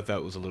I thought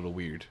that was a little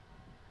weird.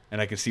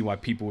 And I can see why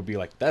people would be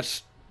like,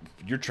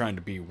 you're trying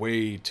to be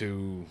way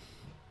too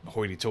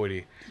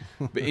hoity-toity.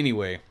 But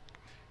anyway,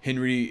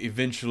 Henry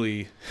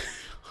eventually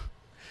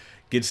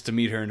gets to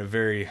meet her in a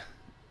very,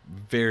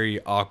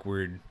 very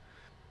awkward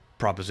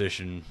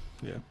proposition.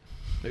 Yeah.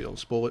 They don't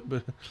spoil it,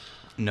 but...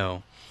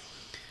 No.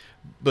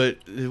 But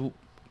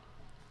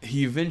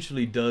he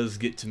eventually does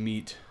get to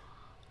meet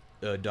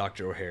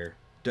Dr. O'Hare.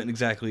 Doesn't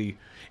exactly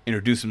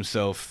introduce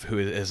himself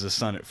as a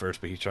son at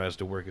first, but he tries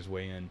to work his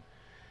way in.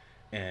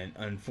 And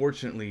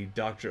unfortunately,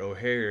 Dr.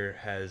 O'Hare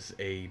has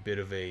a bit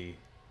of a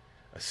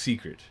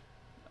secret,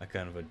 a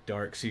kind of a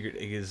dark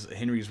secret.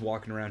 Henry's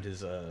walking around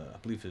his, I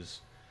believe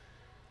his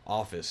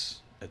office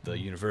at the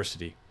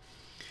university,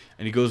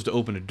 and he goes to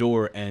open a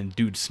door, and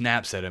dude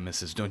snaps at him and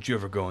says, "Don't you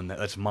ever go in that?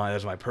 That's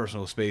my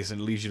personal space."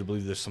 And it leads you to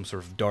believe there's some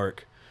sort of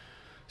dark,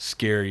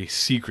 scary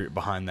secret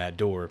behind that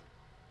door.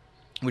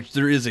 Which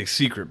there is a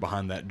secret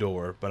behind that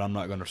door, but I'm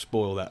not going to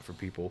spoil that for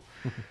people.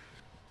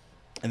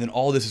 And then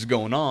all this is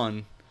going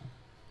on.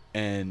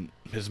 And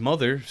his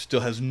mother still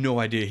has no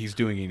idea he's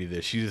doing any of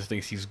this. She just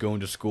thinks he's going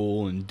to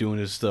school and doing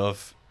his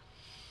stuff.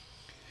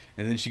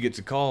 And then she gets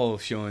a call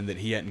showing that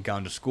he hadn't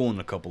gone to school in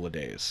a couple of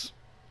days.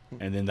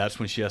 And then that's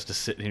when she has to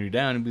sit Henry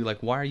down and be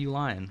like, "Why are you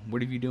lying?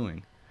 What are you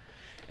doing?"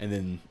 And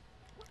then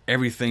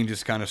everything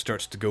just kind of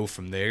starts to go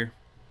from there.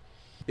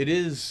 It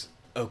is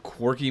a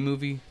quirky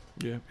movie.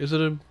 Yeah. Is it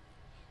a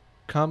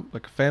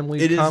like a family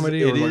It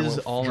comedy? Is, or it like is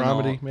a all in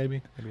dramedy, all,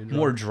 maybe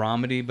more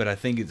dramedy, but I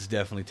think it's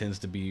definitely tends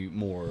to be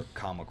more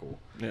comical.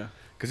 Yeah.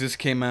 Because this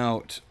came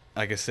out,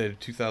 like I said,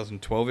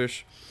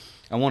 2012-ish.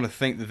 I want to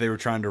think that they were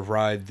trying to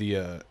ride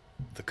the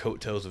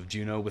coattails of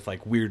Juno with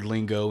like weird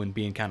lingo and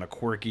being kind of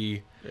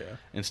quirky,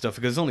 and stuff.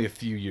 Because it's only a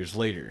few years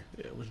later.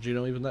 Yeah. Was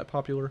Juno even that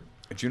popular?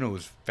 Juno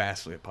was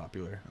vastly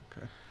popular.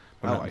 Okay.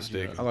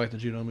 I like the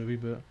Juno movie,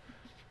 but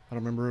I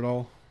don't remember it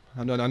all.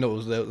 I know it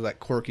was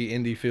that quirky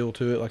indie feel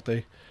to it, like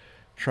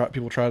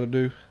people try to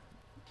do.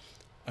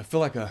 I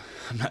feel like I'm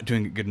not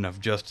doing it good enough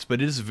justice,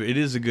 but it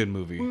is a good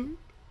movie.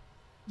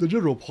 The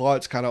general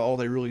plot's kind of all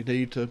they really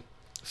need to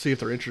see if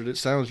they're interested. It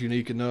sounds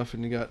unique enough,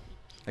 and you got,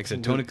 like I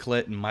said, Toni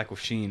Collette and Michael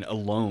Sheen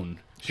alone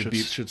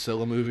should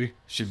sell a movie.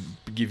 Should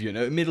give you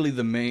admittedly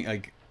the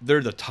main,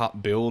 they're the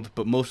top build,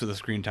 but most of the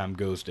screen time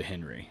goes to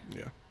Henry.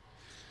 Yeah.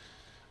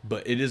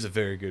 But it is a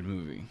very good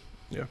movie.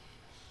 Yeah.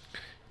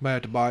 Might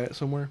have to buy it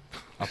somewhere.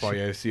 I'll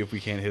probably see if we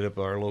can't hit up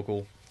our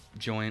local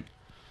joint.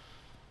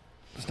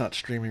 It's not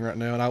streaming right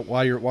now, and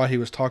while he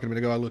was talking to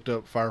me to go, I looked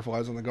up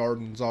Fireflies in the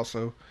Garden. It's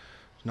also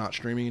not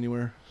streaming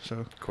anywhere. So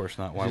of course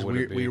not. Why would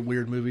it be?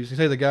 Weird movies. You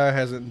say the guy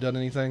hasn't done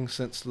anything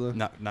since the...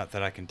 Not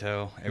that I can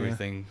tell.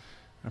 Everything.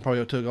 I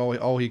probably took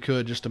all he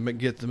could just to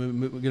get a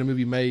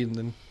movie made, and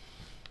then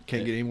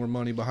can't get any more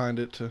money behind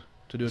it to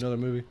do another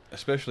movie.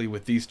 Especially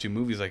with these two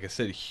movies, like I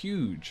said,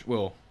 huge.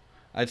 Well,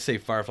 I'd say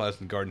Fireflies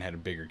in the Garden had a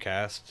bigger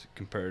cast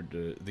compared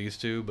to these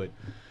two, but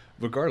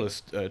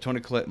regardless,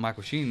 Toni Collette,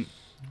 Michael Sheen,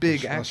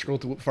 big actor. I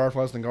scrolled through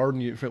Fireflies in the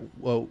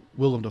Garden.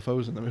 Willem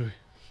Dafoe's in the movie.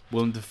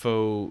 Willem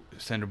Dafoe,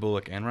 Sandra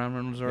Bullock, and Ryan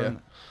Reynolds are in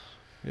it?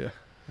 Yeah.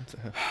 That's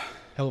a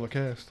hell of a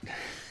cast.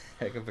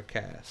 Heck of a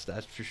cast,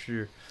 that's for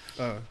sure.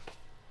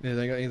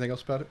 Anything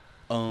else about it?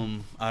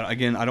 I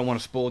don't want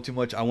to spoil too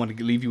much. I want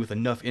to leave you with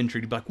enough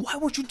intrigue to be like, why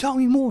won't you tell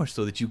me more?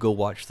 So that you go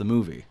watch the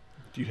movie.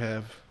 Do you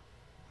have...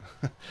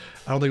 I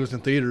don't think it was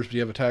in theaters, but do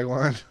you have a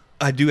tagline?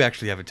 I do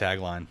actually have a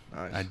tagline.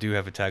 Nice. I do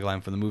have a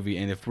tagline for the movie,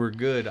 and if we're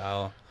good,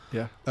 I'll...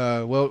 Yeah.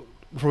 Well,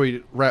 before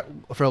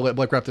I let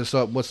Blake wrap this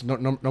up, what's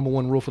the number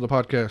one rule for the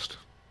podcast?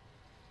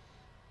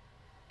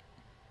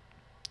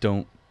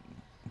 Don't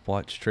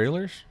watch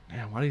trailers?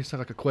 Yeah, why do you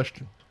sound like a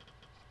question?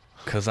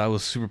 Because I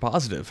was super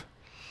positive.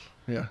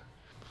 Yeah.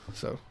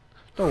 So,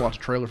 don't watch a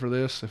trailer for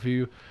this. If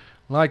you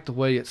like the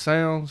way it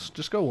sounds,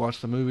 just go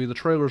watch the movie. The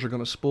trailers are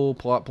going to spoil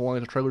plot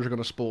points. The trailers are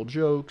going to spoil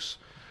jokes.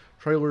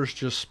 Trailers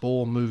just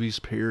spoil movies,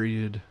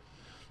 period.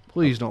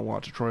 Please don't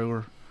watch a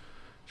trailer.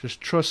 Just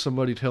trust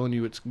somebody telling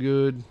you it's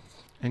good,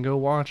 and go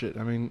watch it.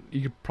 I mean,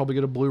 you could probably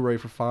get a Blu-ray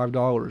for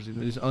 $5.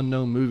 These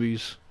unknown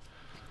movies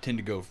tend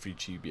to go pretty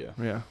cheap, yeah.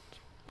 Yeah.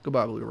 Go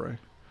buy a Blu-ray.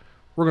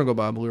 We're going to go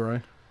buy a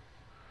Blu-ray.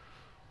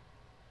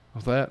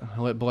 With that,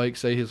 I'll let Blake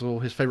say his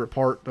favorite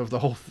part of the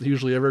whole,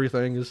 usually of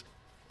everything is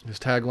his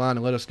tagline,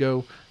 and let us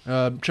go.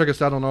 Check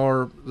us out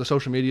on the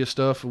social media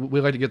stuff.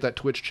 We like to get that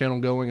Twitch channel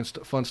going and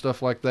fun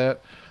stuff like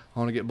that. I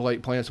want to get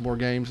Blake playing some more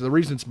games. The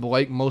reason it's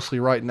Blake mostly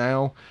right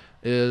now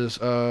is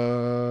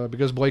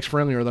because Blake's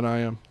friendlier than I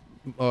am.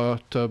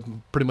 To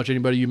pretty much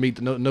anybody you meet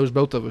that knows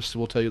both of us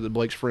will tell you that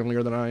Blake's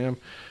friendlier than I am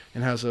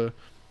and has a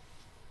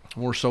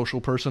more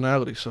social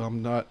personality. So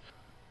I'm not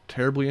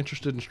terribly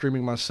interested in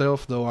streaming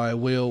myself, though I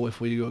will if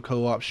we do a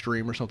co-op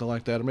stream or something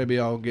like that. Or maybe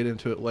I'll get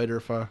into it later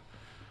if I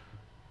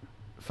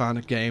find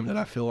a game that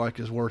I feel like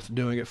is worth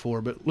doing it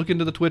for. But look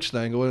into the Twitch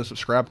thing. Go ahead and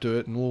subscribe to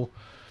it, and we'll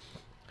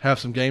have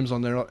some games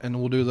on there, and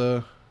we'll do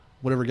the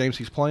whatever games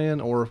he's playing,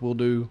 or if we'll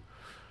do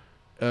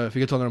if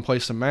he gets on there and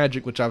plays some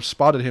Magic, which I've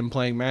spotted him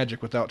playing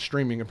Magic without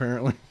streaming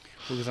apparently.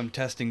 Because I'm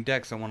testing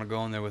decks, I want to go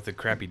on there with a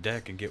crappy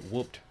deck and get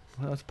whooped.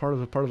 Well, that's part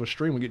of a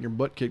stream. Getting your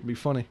butt kicked would be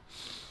funny.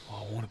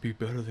 Oh, I want to be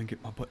better than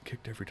get my butt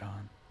kicked every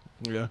time.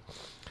 Yeah.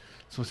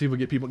 So see if we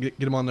get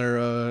them on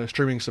there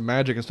streaming some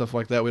Magic and stuff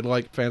like that. We'd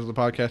like fans of the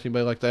podcast,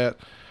 anybody like that,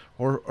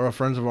 or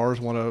friends of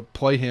ours want to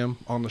play him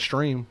on the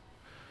stream.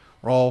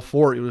 We're all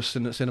for it. You just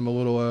send him send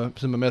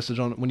him a message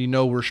on when you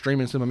know we're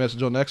streaming. Send him a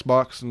message on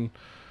Xbox, and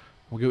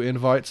we'll give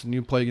invites, and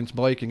you play against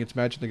Blake against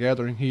Magic the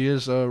Gathering. He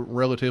is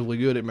relatively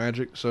good at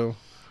Magic, so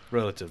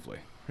relatively.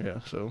 Yeah.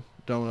 So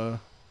don't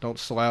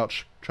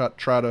slouch.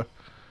 Try to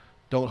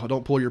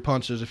don't pull your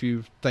punches if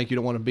you think you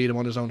don't want to beat him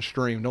on his own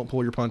stream. Don't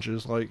pull your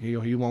punches. Like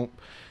he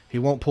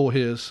won't pull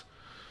his.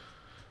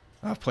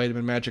 I've played him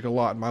in Magic a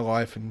lot in my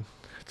life, and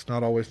it's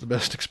not always the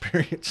best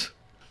experience.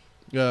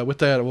 With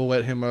that, we'll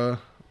let him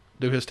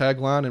do his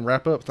tagline and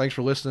wrap up. Thanks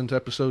for listening to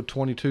episode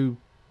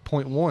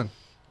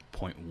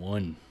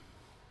 22.1.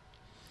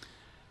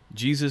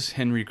 Jesus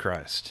Henry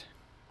Christ.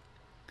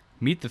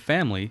 Meet the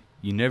family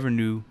you never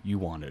knew you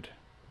wanted.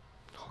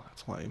 Oh,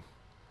 that's lame.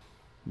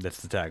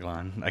 That's the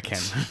tagline. I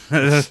can't.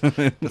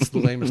 That's the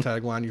lamest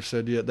tagline you've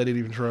said yet. They didn't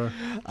even try.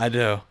 I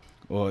know.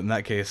 Well, in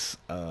that case,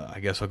 I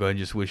guess I'll go ahead and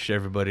just wish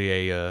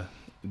everybody a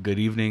good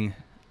evening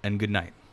and good night.